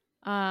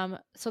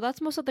 So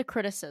that's most of the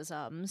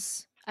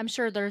criticisms. I'm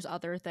sure there's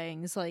other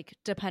things like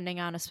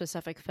depending on a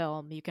specific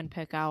film, you can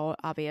pick out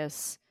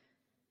obvious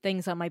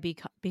things that might be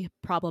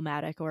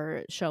problematic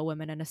or show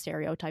women in a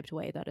stereotyped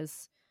way that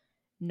is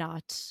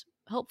not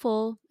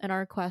helpful in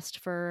our quest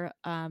for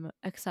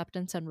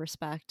acceptance and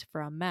respect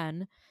from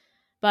men.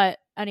 But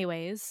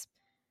anyways,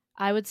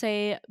 I would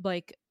say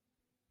like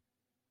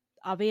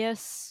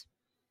obvious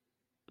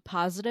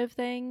positive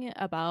thing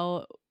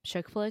about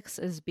chick flicks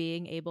is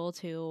being able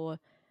to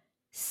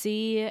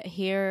see,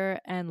 hear,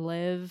 and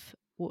live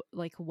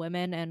like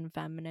women and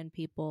feminine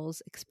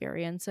people's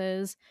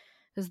experiences,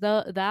 because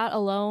that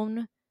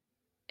alone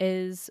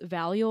is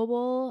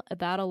valuable.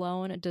 That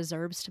alone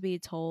deserves to be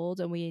told,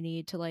 and we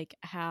need to like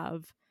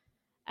have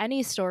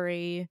any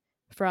story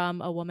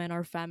from a woman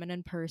or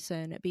feminine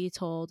person be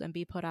told and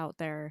be put out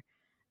there,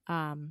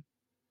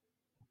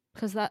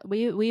 because that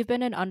we've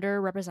been an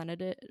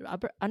underrepresented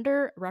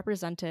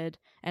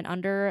and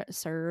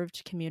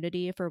underserved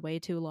community for way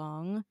too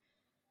long,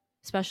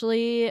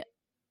 especially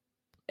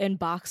in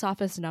box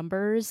office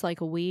numbers.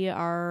 Like we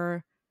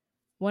are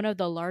one of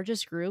the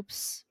largest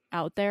groups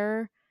out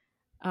there.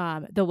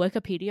 The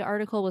Wikipedia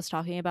article was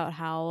talking about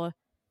how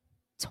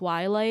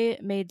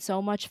Twilight made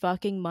so much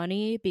fucking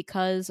money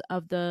because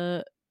of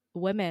the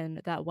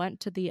women that went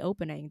to the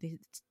opening.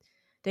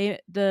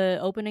 The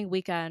opening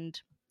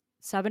weekend,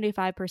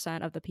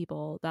 75% of the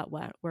people that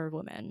went were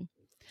women.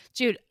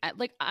 Dude,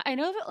 like I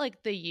know that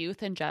like the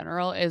youth in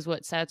general is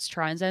what sets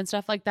trends and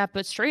stuff like that,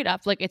 but straight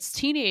up, like it's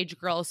teenage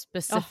girls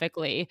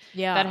specifically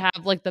that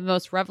have like the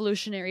most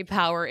revolutionary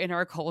power in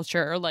our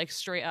culture, like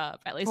straight up,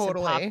 at least in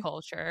pop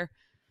culture.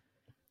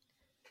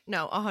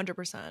 No,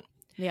 100%.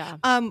 Yeah.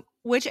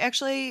 Which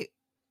actually,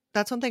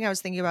 that's one thing I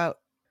was thinking about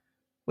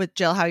with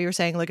Jill, how you were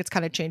saying like it's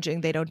kind of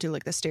changing. They don't do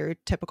like the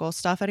stereotypical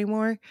stuff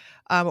anymore,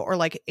 or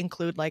like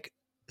include like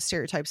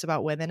stereotypes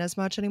about women as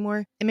much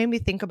anymore. It made me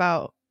think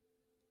about,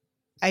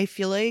 I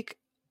feel like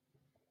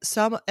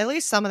at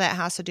least some of that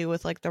has to do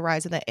with like the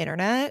rise of the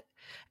internet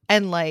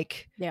and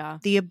like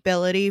the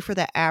ability for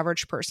the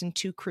average person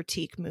to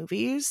critique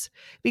movies,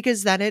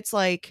 because then it's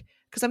like,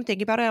 because I'm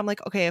thinking about it, I'm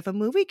like, okay, if a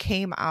movie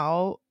came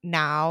out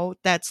now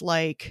that's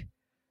like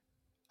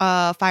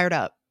Fired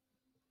Up,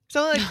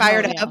 so like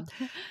Fired Up,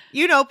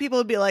 you know, people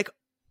would be like,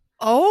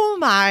 oh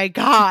my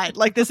god,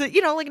 like this is,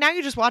 you know, like now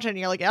you just watch it and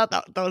you're like, yeah,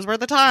 those were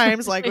the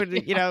times, like,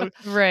 you know,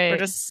 right, we're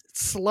just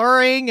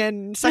slurring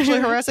and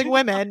sexually harassing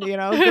women, you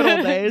know, good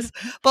old days.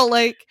 But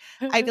like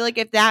I feel like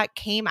if that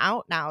came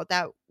out now,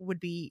 that would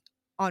be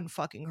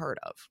unfucking heard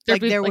of.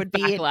 Like there would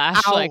be an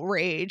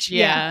outrage.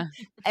 Yeah.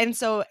 And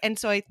so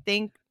I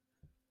think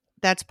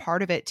that's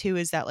part of it too,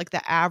 is that like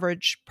the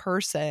average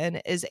person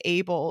is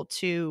able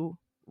to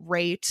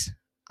rate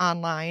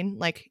online,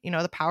 like, you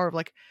know, the power of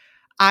like,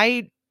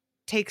 I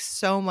take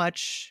so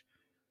much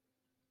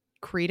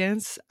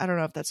credence, I don't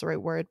know if that's the right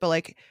word, but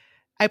like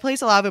I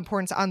place a lot of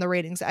importance on the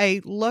ratings.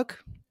 I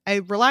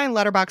rely on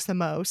Letterboxd the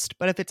most,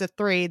 but if it's a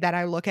 3, then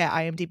I look at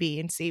IMDb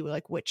and see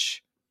like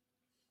which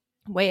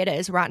way it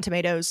is. Rotten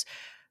Tomatoes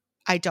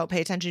I don't pay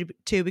attention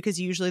to because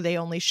usually they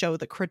only show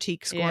the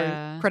critic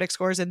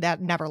scores, and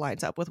that never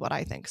lines up with what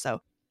I think.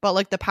 So, but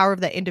like the power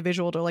of the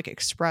individual to like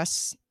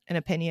express an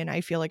opinion,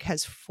 I feel like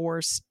has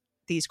forced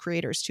these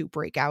creators to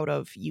break out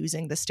of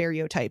using the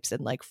stereotypes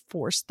and like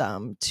force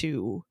them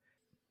to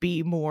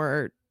be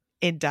more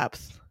in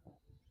depth.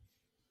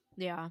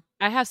 Yeah,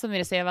 I have something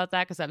to say about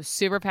that because I'm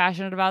super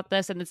passionate about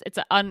this, and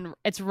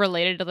it's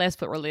related to this,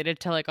 but related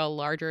to like a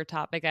larger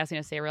topic. I was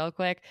going to say real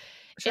quick.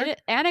 Sure.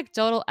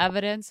 Anecdotal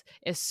evidence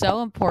is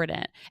so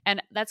important,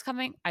 and that's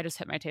coming. I just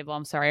hit my table.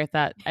 I'm sorry if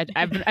that.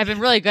 I've been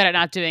really good at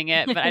not doing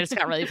it, but I just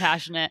got really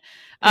passionate.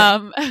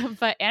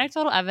 But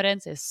anecdotal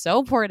evidence is so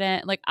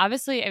important. Like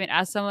obviously, I mean,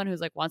 as someone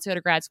who's like wants to go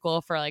to grad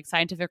school for like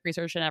scientific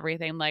research and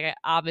everything, like I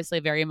obviously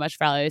very much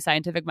value the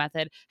scientific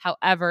method.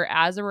 However,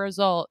 as a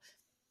result,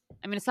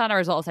 I mean, it's not a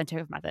result of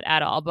scientific method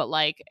at all, but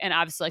like, and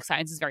obviously like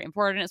science is very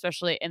important,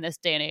 especially in this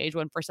day and age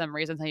when for some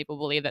reason some people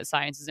believe that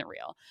science isn't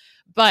real.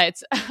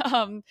 But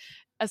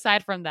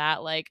aside from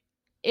that, like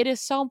it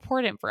is so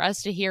important for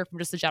us to hear from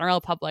just the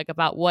general public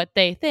about what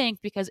they think,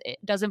 because it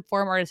does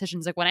inform our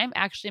decisions. Like when I'm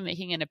actually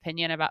making an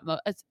opinion about,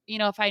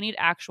 if I need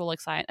actual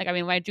like science, like, I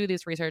mean, when I do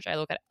this research, I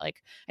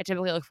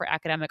typically look for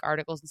academic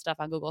articles and stuff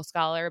on Google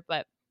Scholar.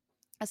 But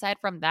aside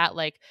from that,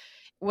 like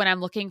when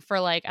I'm looking for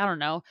like, I don't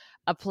know,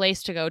 a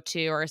place to go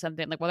to or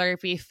something, like whether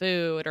it be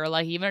food or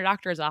like even a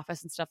doctor's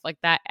office and stuff like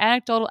that,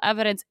 anecdotal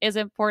evidence is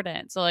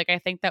important. So like I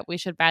think that we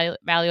should value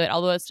it,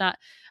 although it's not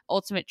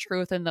ultimate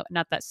truth, and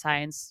not that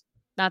science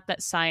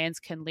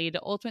can lead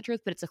to ultimate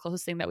truth, but it's the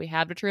closest thing that we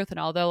have to truth. And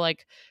although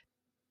like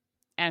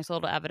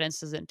anecdotal evidence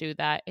doesn't do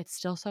that, it's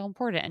still so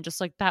important. And just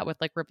like that with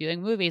like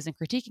reviewing movies and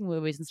critiquing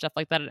movies and stuff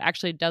like that, it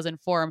actually does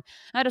inform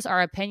not just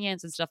our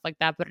opinions and stuff like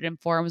that, but it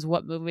informs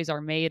what movies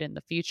are made in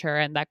the future.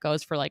 And that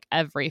goes for like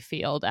every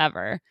field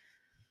ever.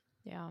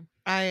 Yeah,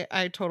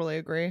 I totally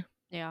agree.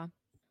 Yeah.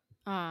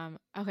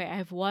 Okay, I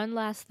have one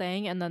last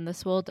thing, and then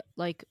this will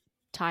like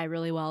tie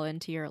really well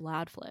into your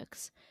lad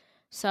flicks.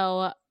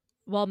 So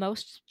while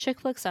most chick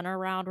flicks center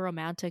around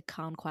romantic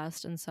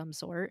conquest in some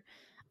sort,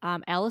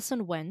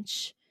 Allison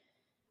Winch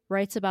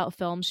writes about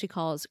films she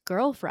calls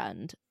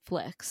girlfriend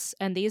flicks,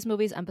 and these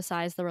movies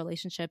emphasize the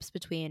relationships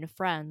between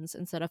friends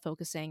instead of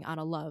focusing on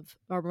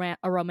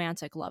a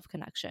romantic love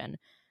connection.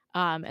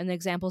 And the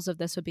examples of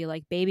this would be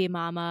like Baby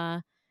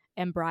Mama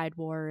and Bride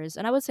Wars,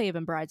 and I would say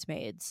even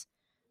Bridesmaids.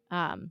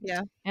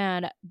 Yeah.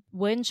 And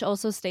Winch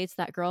also states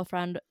that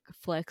girlfriend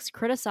flicks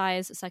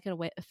criticize second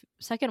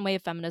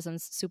wave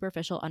feminism's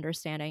superficial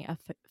understanding of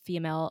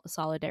female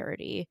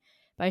solidarity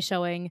by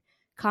showing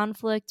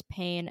conflict,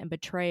 pain, and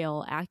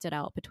betrayal acted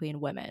out between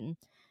women.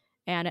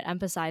 And it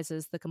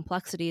emphasizes the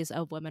complexities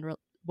of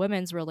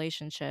women's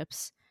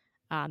relationships.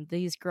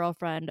 These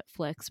girlfriend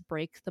flicks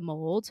break the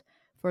mold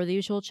for the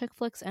usual chick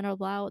flicks and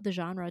allow the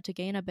genre to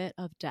gain a bit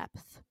of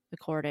depth,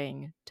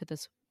 according to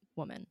this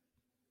woman.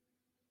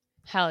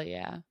 Hell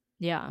yeah.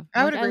 Yeah.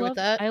 I would agree with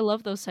that. I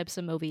love those types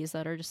of movies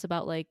that are just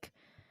about like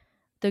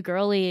the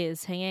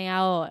girlies hanging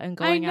out and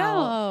going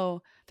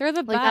out. They're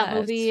the like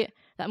best.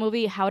 That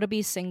movie How to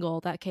Be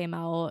Single that came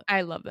out.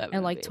 I love that movie.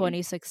 In like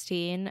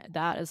 2016.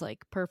 That is like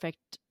perfect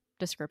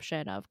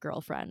description of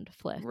girlfriend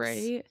flicks.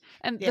 Right.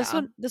 And this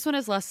one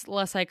is less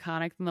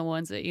iconic than the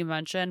ones that you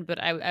mentioned,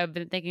 but I've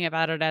been thinking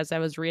about it as I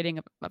was reading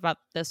about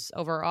this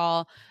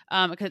overall.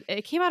 Because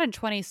it came out in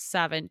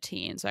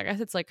 2017, so I guess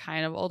it's like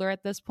kind of older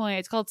at this point.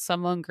 It's called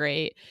Someone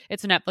Great.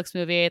 It's a Netflix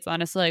movie. It's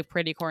honestly like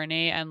pretty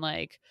corny, and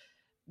like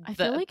I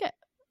feel like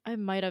I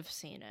might have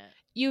seen it.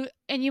 You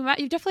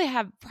definitely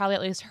have probably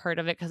at least heard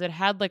of it, because it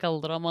had like a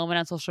little moment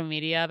on social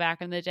media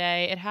back in the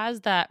day. It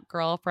has that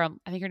girl from,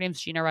 I think her name's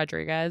Gina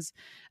Rodriguez.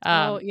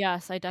 Oh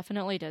yes, I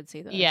definitely did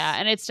see this. Yeah,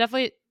 and it's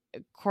definitely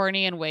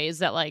corny in ways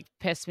that like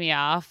piss me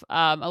off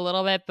a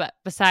little bit, but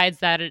besides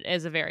that, it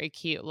is a very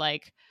cute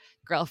like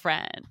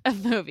girlfriend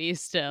movie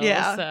still.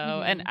 Yeah. So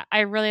and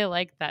I really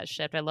like that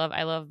shit. I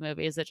love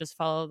movies that just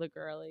follow the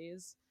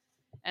girlies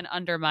and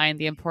undermine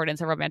the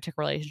importance of romantic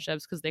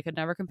relationships, because they could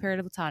never compare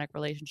to platonic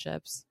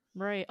relationships.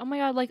 Right. Oh my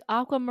god, like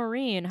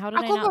Aquamarine. How did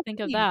I not think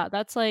of that?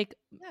 That's like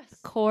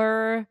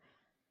core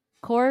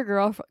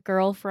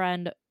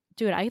girlfriend.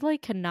 Dude, I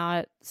like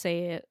cannot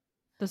say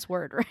this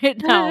word right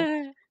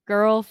now.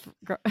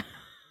 Girlfriend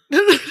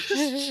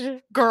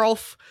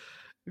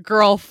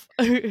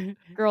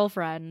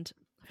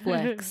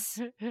flicks.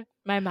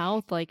 My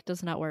mouth like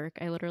does not work.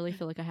 I literally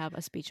feel like I have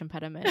a speech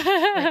impediment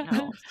right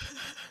now.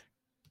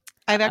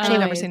 I've actually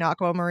never seen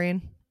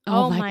Aquamarine.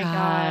 Oh my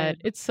god.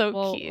 It's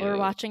so cute. We're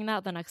watching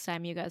that the next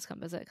time you guys come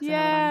visit, because I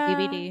have it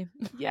on DVD.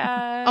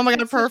 Yeah. Oh my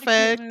god,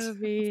 perfect.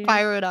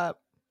 Fire it up.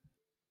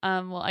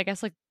 Well, I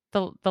guess like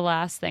the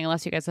last thing,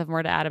 unless you guys have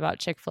more to add about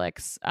chick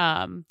flicks,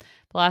 the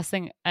last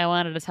thing I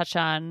wanted to touch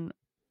on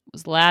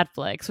was lad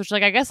flicks, which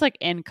like I guess like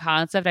in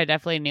concept I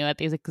definitely knew that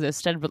these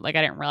existed, but like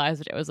I didn't realize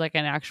that it was like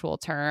an actual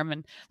term.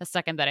 And the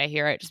second that I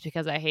hear it, just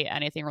because I hate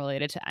anything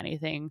related to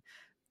anything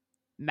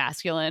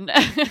masculine,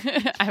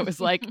 I was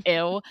like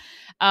ew.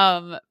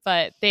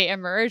 But they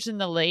emerged in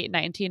the late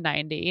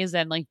 1990s,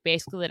 and like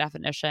basically the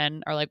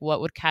definition, or like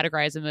what would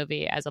categorize a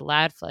movie as a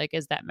lad flick,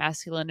 is that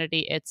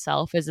masculinity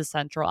itself is a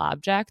central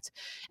object.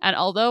 And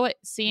although it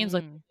seems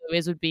like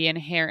movies would be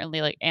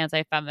inherently like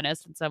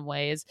anti-feminist in some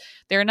ways,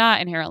 they're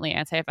not inherently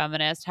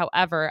anti-feminist.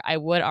 However, I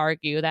would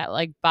argue that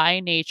like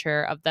by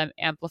nature of them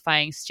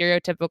amplifying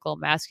stereotypical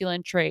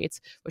masculine traits,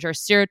 which are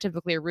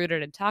stereotypically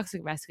rooted in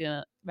toxic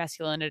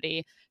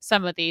masculinity,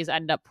 some of these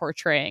end up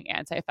portraying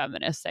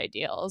anti-feminist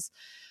ideals.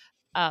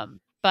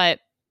 But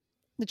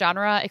the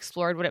genre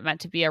explored what it meant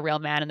to be a real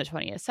man in the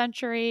 20th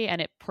century, and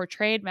it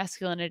portrayed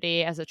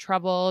masculinity as a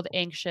troubled,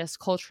 anxious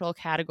cultural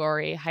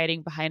category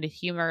hiding behind a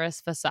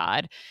humorous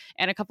facade.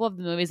 And a couple of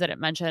the movies that it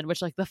mentioned,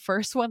 which like the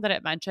first one that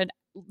it mentioned,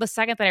 the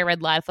second that I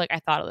read Lad Flick, I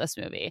thought of this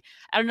movie.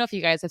 I don't know if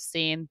you guys have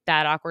seen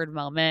That Awkward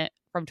Moment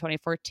from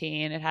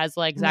 2014. It has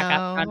like Zac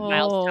Efron and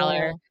Miles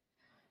Teller.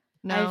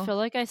 No. I feel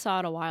like I saw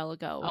it a while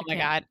ago. Oh my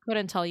god.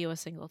 Couldn't tell you a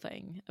single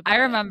thing about I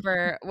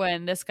remember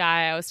when this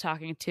guy I was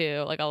talking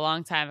to like a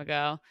long time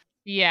ago.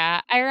 Yeah,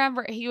 I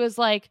remember he was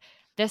like,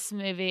 this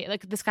movie,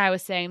 like this guy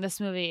was saying,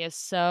 this movie is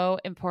so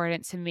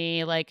important to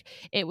me. Like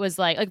it was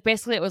like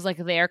basically it was like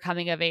their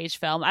coming of age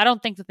film. I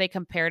don't think that they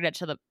compared it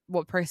to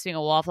what Perks Being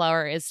a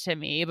Wallflower is to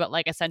me, but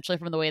like essentially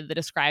from the way they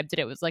described it,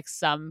 it was like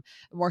some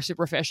more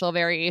superficial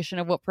variation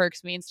of what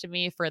Perks means to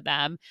me for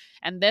them.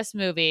 And this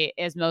movie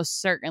is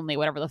most certainly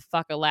whatever the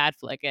fuck a lad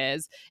flick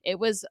is. It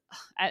was,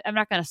 I'm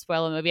not going to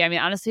spoil a movie. I mean,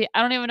 honestly,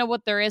 I don't even know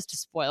what there is to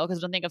spoil because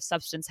I don't think of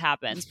substance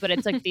happens, but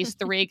it's like these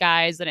three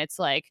guys and it's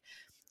like,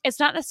 it's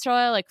not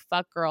necessarily like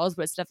fuck girls,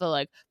 but it's definitely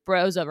like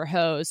bros over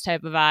hoes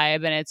type of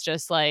vibe. And it's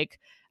just like,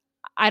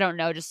 I don't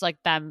know, just like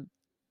them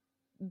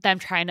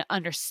trying to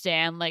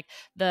understand like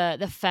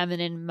the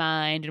feminine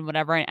mind and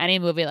whatever. And any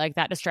movie like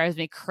that just drives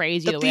me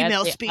crazy. The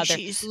female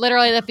species.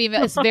 Literally the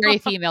female, it's very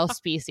female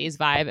species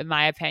vibe in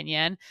my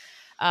opinion.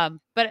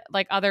 But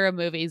like other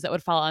movies that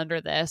would fall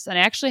under this, and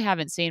I actually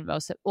haven't seen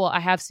I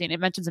have seen, it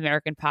mentions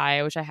American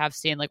Pie, which I have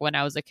seen like when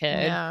I was a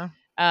kid. Yeah.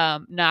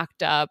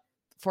 Knocked Up,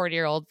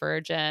 40-Year-Old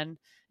Virgin,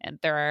 and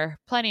there are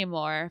plenty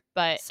more,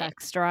 but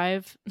Sex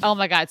Drive. Oh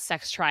my God,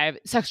 Sex Drive.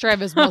 Sex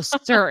Drive is most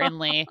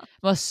certainly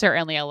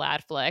a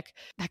lad flick.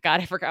 God,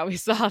 I forgot we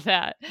saw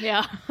that.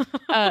 Yeah.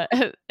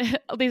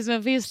 These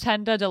movies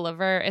tend to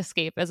deliver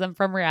escapism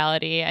from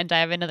reality and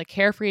dive into the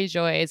carefree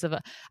joys of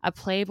a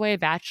playboy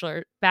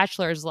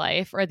bachelor's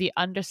life or the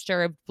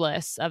undisturbed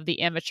bliss of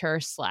the immature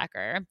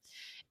slacker.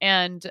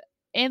 And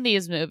in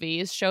these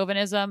movies,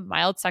 chauvinism,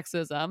 mild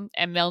sexism,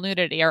 and male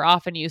nudity are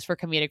often used for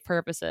comedic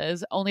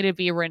purposes, only to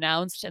be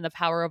renounced in the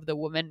power of the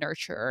woman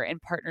nurturer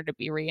and partner to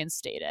be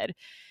reinstated.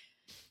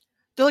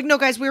 They're like, no,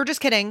 guys, we were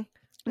just kidding.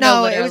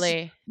 No,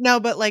 literally.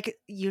 But like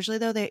usually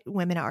though,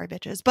 women are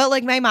bitches. But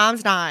like my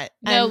mom's not.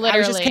 No, and literally. I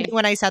was just kidding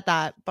when I said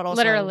that. But also,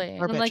 literally,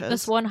 we're I'm bitches. like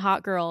this one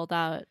hot girl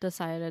that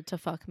decided to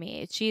fuck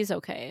me. She's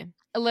okay.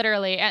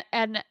 Literally,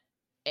 and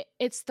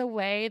it's the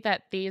way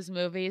that these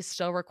movies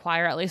still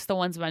require, at least the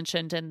ones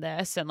mentioned in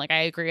this, and like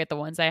I agree with the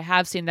ones I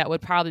have seen that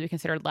would probably be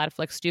considered lad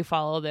flicks do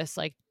follow this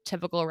like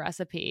typical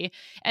recipe.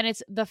 And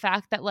it's the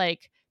fact that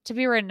like to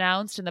be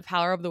renounced in the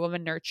power of the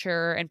woman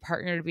nurturer and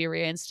partner to be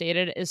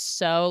reinstated is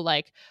so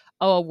like,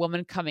 oh, a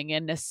woman coming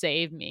in to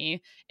save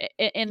me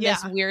in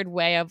this weird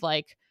way of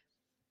like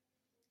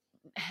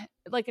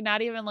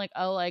not even like,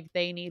 oh, like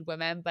they need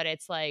women, but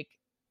it's like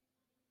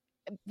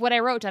what I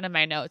wrote down in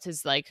my notes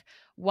is like,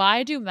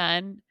 why do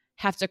men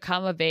have to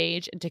come of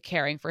age into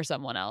caring for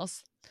someone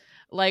else?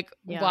 Like,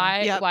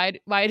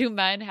 why do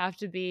men have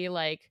to be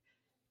like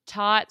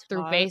taught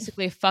through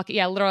basically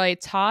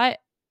taught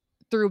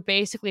through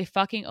basically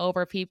fucking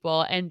over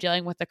people and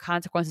dealing with the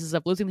consequences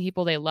of losing the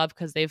people they love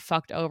because they've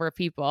fucked over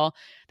people,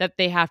 that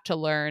they have to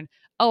learn,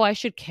 oh, I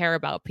should care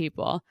about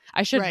people.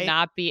 I should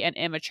not be an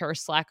immature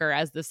slacker,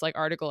 as this like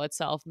article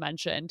itself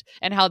mentioned,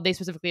 and how they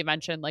specifically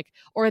mentioned like,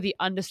 or the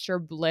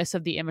undisturbed bliss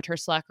of the immature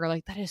slacker.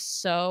 Like that is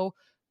so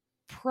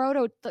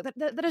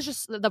that is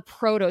just the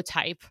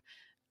prototype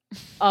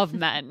of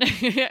men.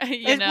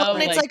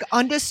 It's like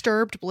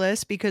undisturbed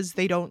bliss because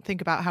they don't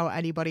think about how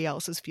anybody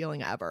else is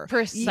feeling ever.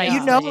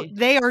 Precisely.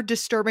 They are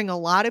disturbing a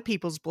lot of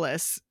people's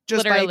bliss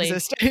just by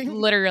existing.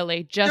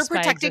 Literally, just they're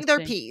protecting their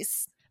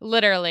peace.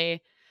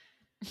 Literally.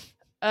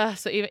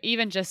 So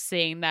even just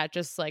seeing that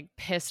just like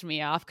pissed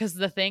me off, because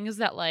the things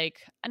that like,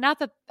 not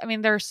that, I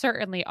mean, there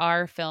certainly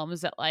are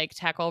films that like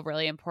tackle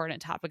really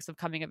important topics of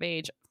coming of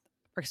age,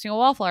 Perks Being a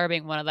Wallflower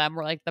being one of them,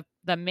 where like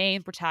the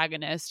main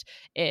protagonist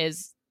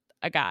is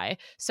a guy.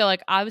 So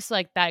like obviously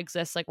like that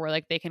exists, like where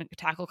like they can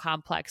tackle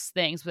complex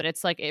things, but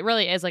it's like it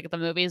really is like the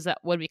movies that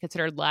would be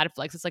considered lad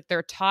flicks. It's like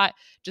they're taught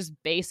just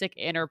basic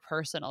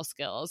interpersonal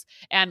skills,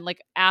 and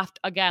like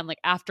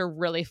after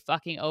really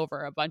fucking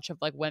over a bunch of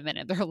like women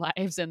in their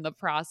lives in the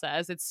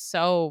process. It's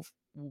so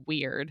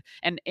weird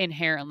and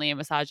inherently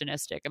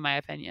misogynistic in my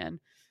opinion.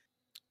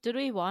 Did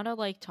we want to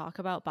like talk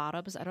about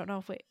bottoms? I don't know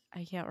if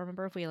I can't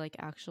remember if we like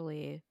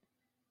actually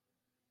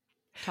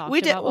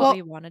talked about what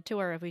we wanted to,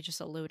 or if we just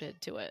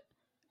alluded to it.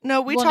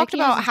 No, we talked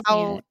about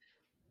how.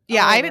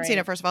 Yeah, I haven't seen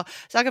it. First of all,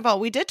 second of all,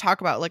 we did talk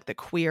about like the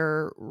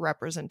queer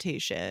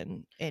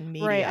representation in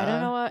media. Right. I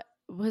don't know what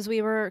was.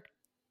 We were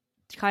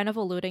kind of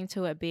alluding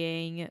to it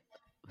being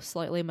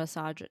slightly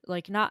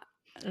like not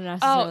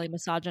necessarily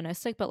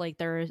misogynistic, but like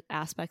there are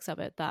aspects of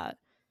it that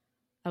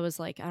I was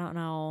like, I don't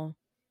know.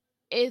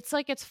 It's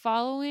like it's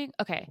following.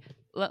 Okay,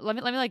 let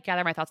me like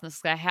gather my thoughts on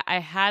this. I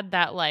had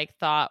that like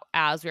thought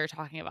as we were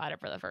talking about it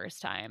for the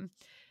first time.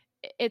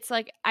 It's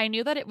like I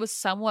knew that it was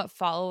somewhat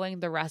following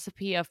the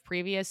recipe of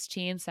previous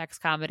teen sex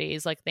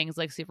comedies, like things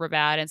like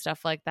Superbad and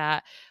stuff like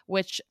that,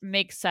 which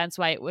makes sense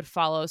why it would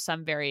follow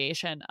some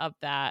variation of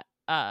that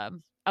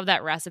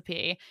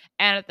recipe.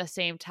 And at the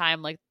same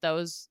time, like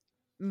those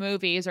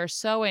movies are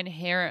so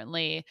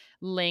inherently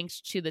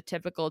linked to the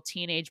typical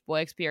teenage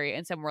boy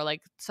experience, and we're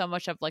like so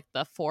much of like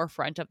the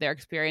forefront of their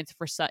experience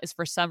is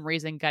for some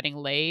reason getting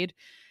laid.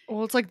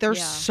 Well, it's like they're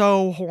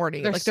so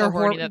horny. They're like so they're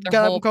horny that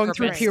their whole going purpose,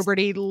 through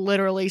puberty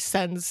literally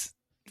sends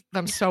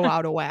them so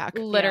out of whack.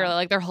 Literally,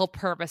 like their whole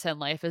purpose in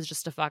life is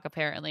just to fuck,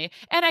 apparently.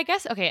 And I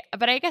guess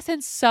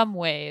in some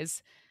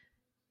ways,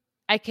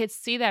 I could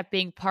see that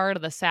being part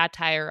of the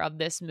satire of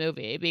this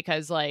movie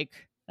because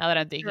like now that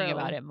I'm thinking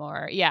about it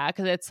more, yeah,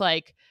 because it's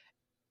like,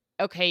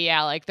 okay,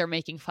 yeah, like they're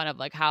making fun of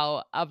like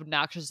how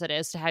obnoxious it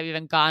is to have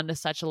even gone to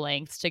such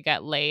lengths to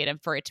get laid,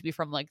 and for it to be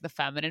from like the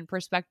feminine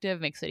perspective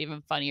makes it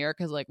even funnier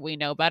because like we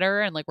know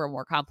better and like we're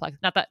more complex.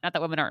 Not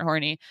that women aren't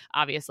horny,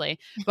 obviously,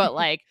 but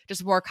like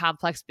just more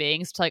complex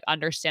beings to like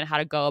understand how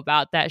to go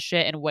about that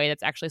shit in a way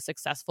that's actually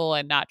successful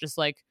and not just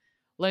like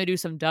let me do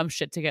some dumb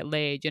shit to get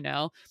laid, you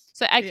know?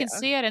 So I can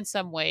see it in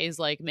some ways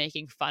like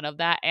making fun of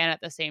that, and at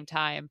the same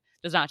time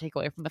does not take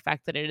away from the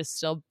fact that it is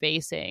still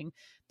basing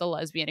the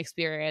lesbian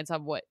experience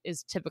on what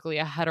is typically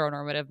a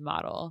heteronormative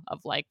model of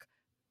like,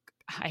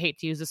 I hate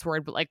to use this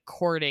word, but like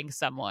courting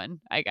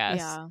someone, I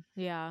guess.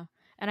 Yeah.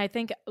 And I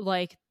think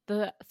like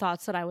the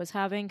thoughts that I was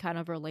having kind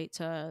of relate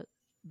to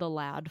the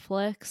lad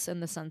flicks in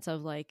the sense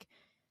of like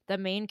the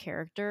main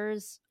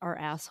characters are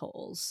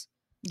assholes.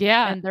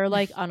 Yeah. And they're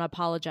like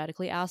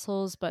unapologetically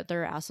assholes, but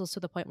they're assholes to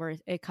the point where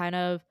it kind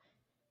of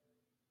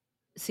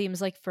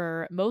seems like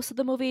for most of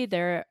the movie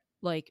they're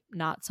like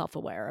not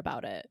self-aware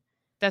about it.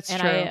 That's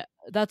true.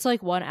 That's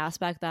like one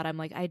aspect that I'm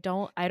like I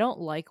don't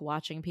like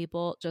watching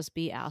people just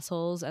be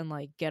assholes and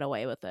like get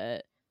away with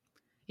it.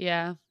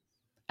 Yeah.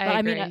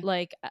 I mean,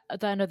 like at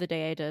the end of the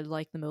day I did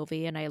like the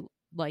movie and I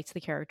liked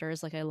the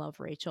characters. Like I love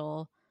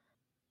Rachel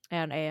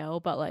and Ao,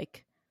 but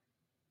like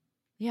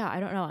yeah,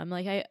 I don't know. I'm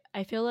like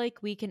I feel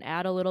like we can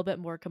add a little bit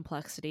more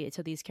complexity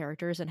to these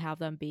characters and have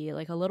them be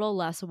like a little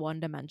less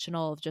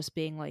one-dimensional of just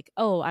being like,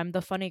 "Oh, I'm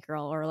the funny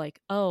girl," or like,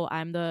 "Oh,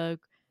 I'm the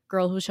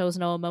girl who shows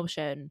no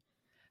emotion."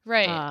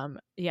 Right.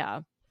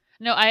 Yeah.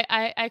 No,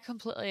 I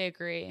completely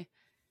agree.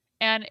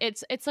 And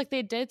it's like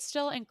they did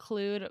still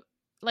include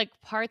like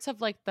parts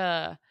of like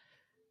the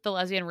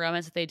lesbian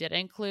romance that they did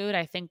include,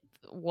 I think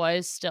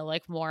was still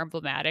like more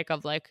emblematic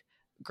of like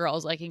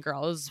girls liking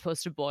girls as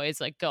opposed to boys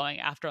like going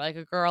after like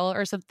a girl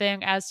or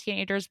something as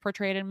teenagers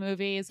portrayed in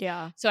movies.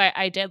 Yeah. So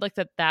I did like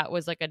that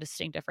was like a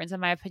distinct difference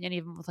in my opinion,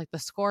 even with like the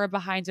score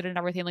behind it and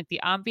everything. Like the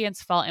ambience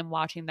felt in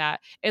watching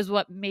that is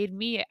what made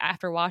me,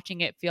 after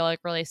watching it, feel like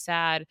really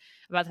sad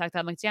about the fact that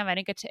I'm like, damn, I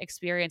didn't get to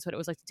experience what it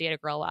was like to date a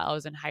girl while I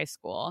was in high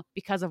school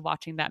because of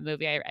watching that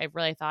movie. I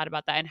really thought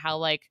about that and how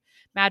like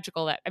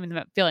magical that, I mean,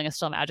 the feeling is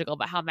still magical,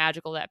 but how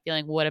magical that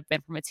feeling would have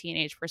been from a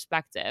teenage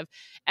perspective.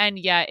 And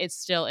yet it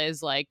still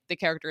is like the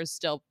character is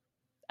still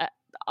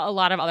a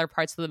lot of other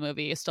parts of the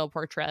movie still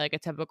portray like a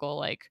typical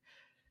like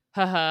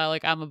haha,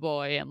 like I'm a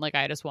boy and like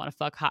I just want to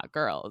fuck hot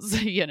girls,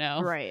 you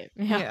know? Right.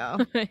 Yeah.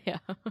 Yeah.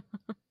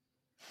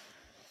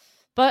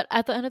 But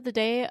at the end of the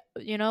day,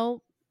 you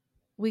know,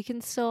 we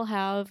can still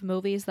have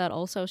movies that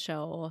also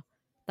show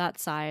that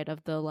side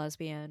of the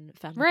lesbian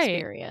femme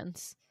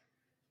experience.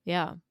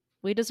 Yeah.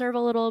 We deserve a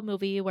little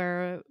movie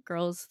where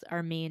girls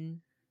are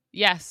mean.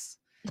 Yes.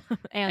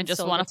 and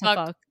just want to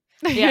fuck.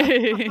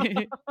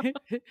 Yeah.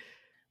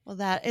 Well,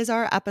 that is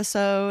our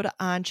episode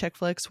on chick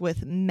flicks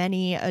with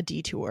many a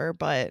detour,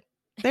 but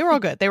they were all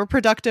good. They were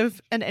productive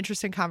and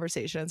interesting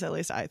conversations. At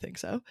least I think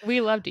so.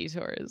 We love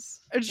detours.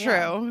 It's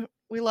true.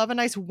 We love a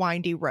nice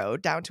windy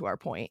road down to our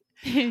point.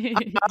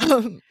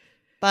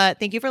 But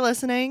thank you for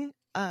listening.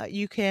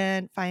 You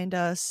can find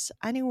us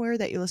anywhere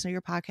that you listen to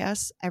your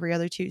podcasts every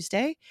other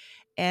Tuesday,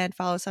 and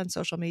follow us on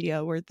social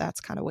media where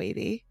that's kind of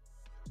wavy,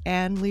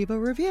 and leave a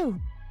review.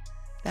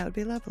 That would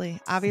be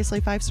lovely. Obviously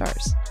 5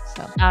 stars.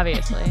 So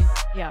obviously.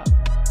 Yeah.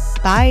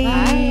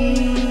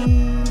 Bye.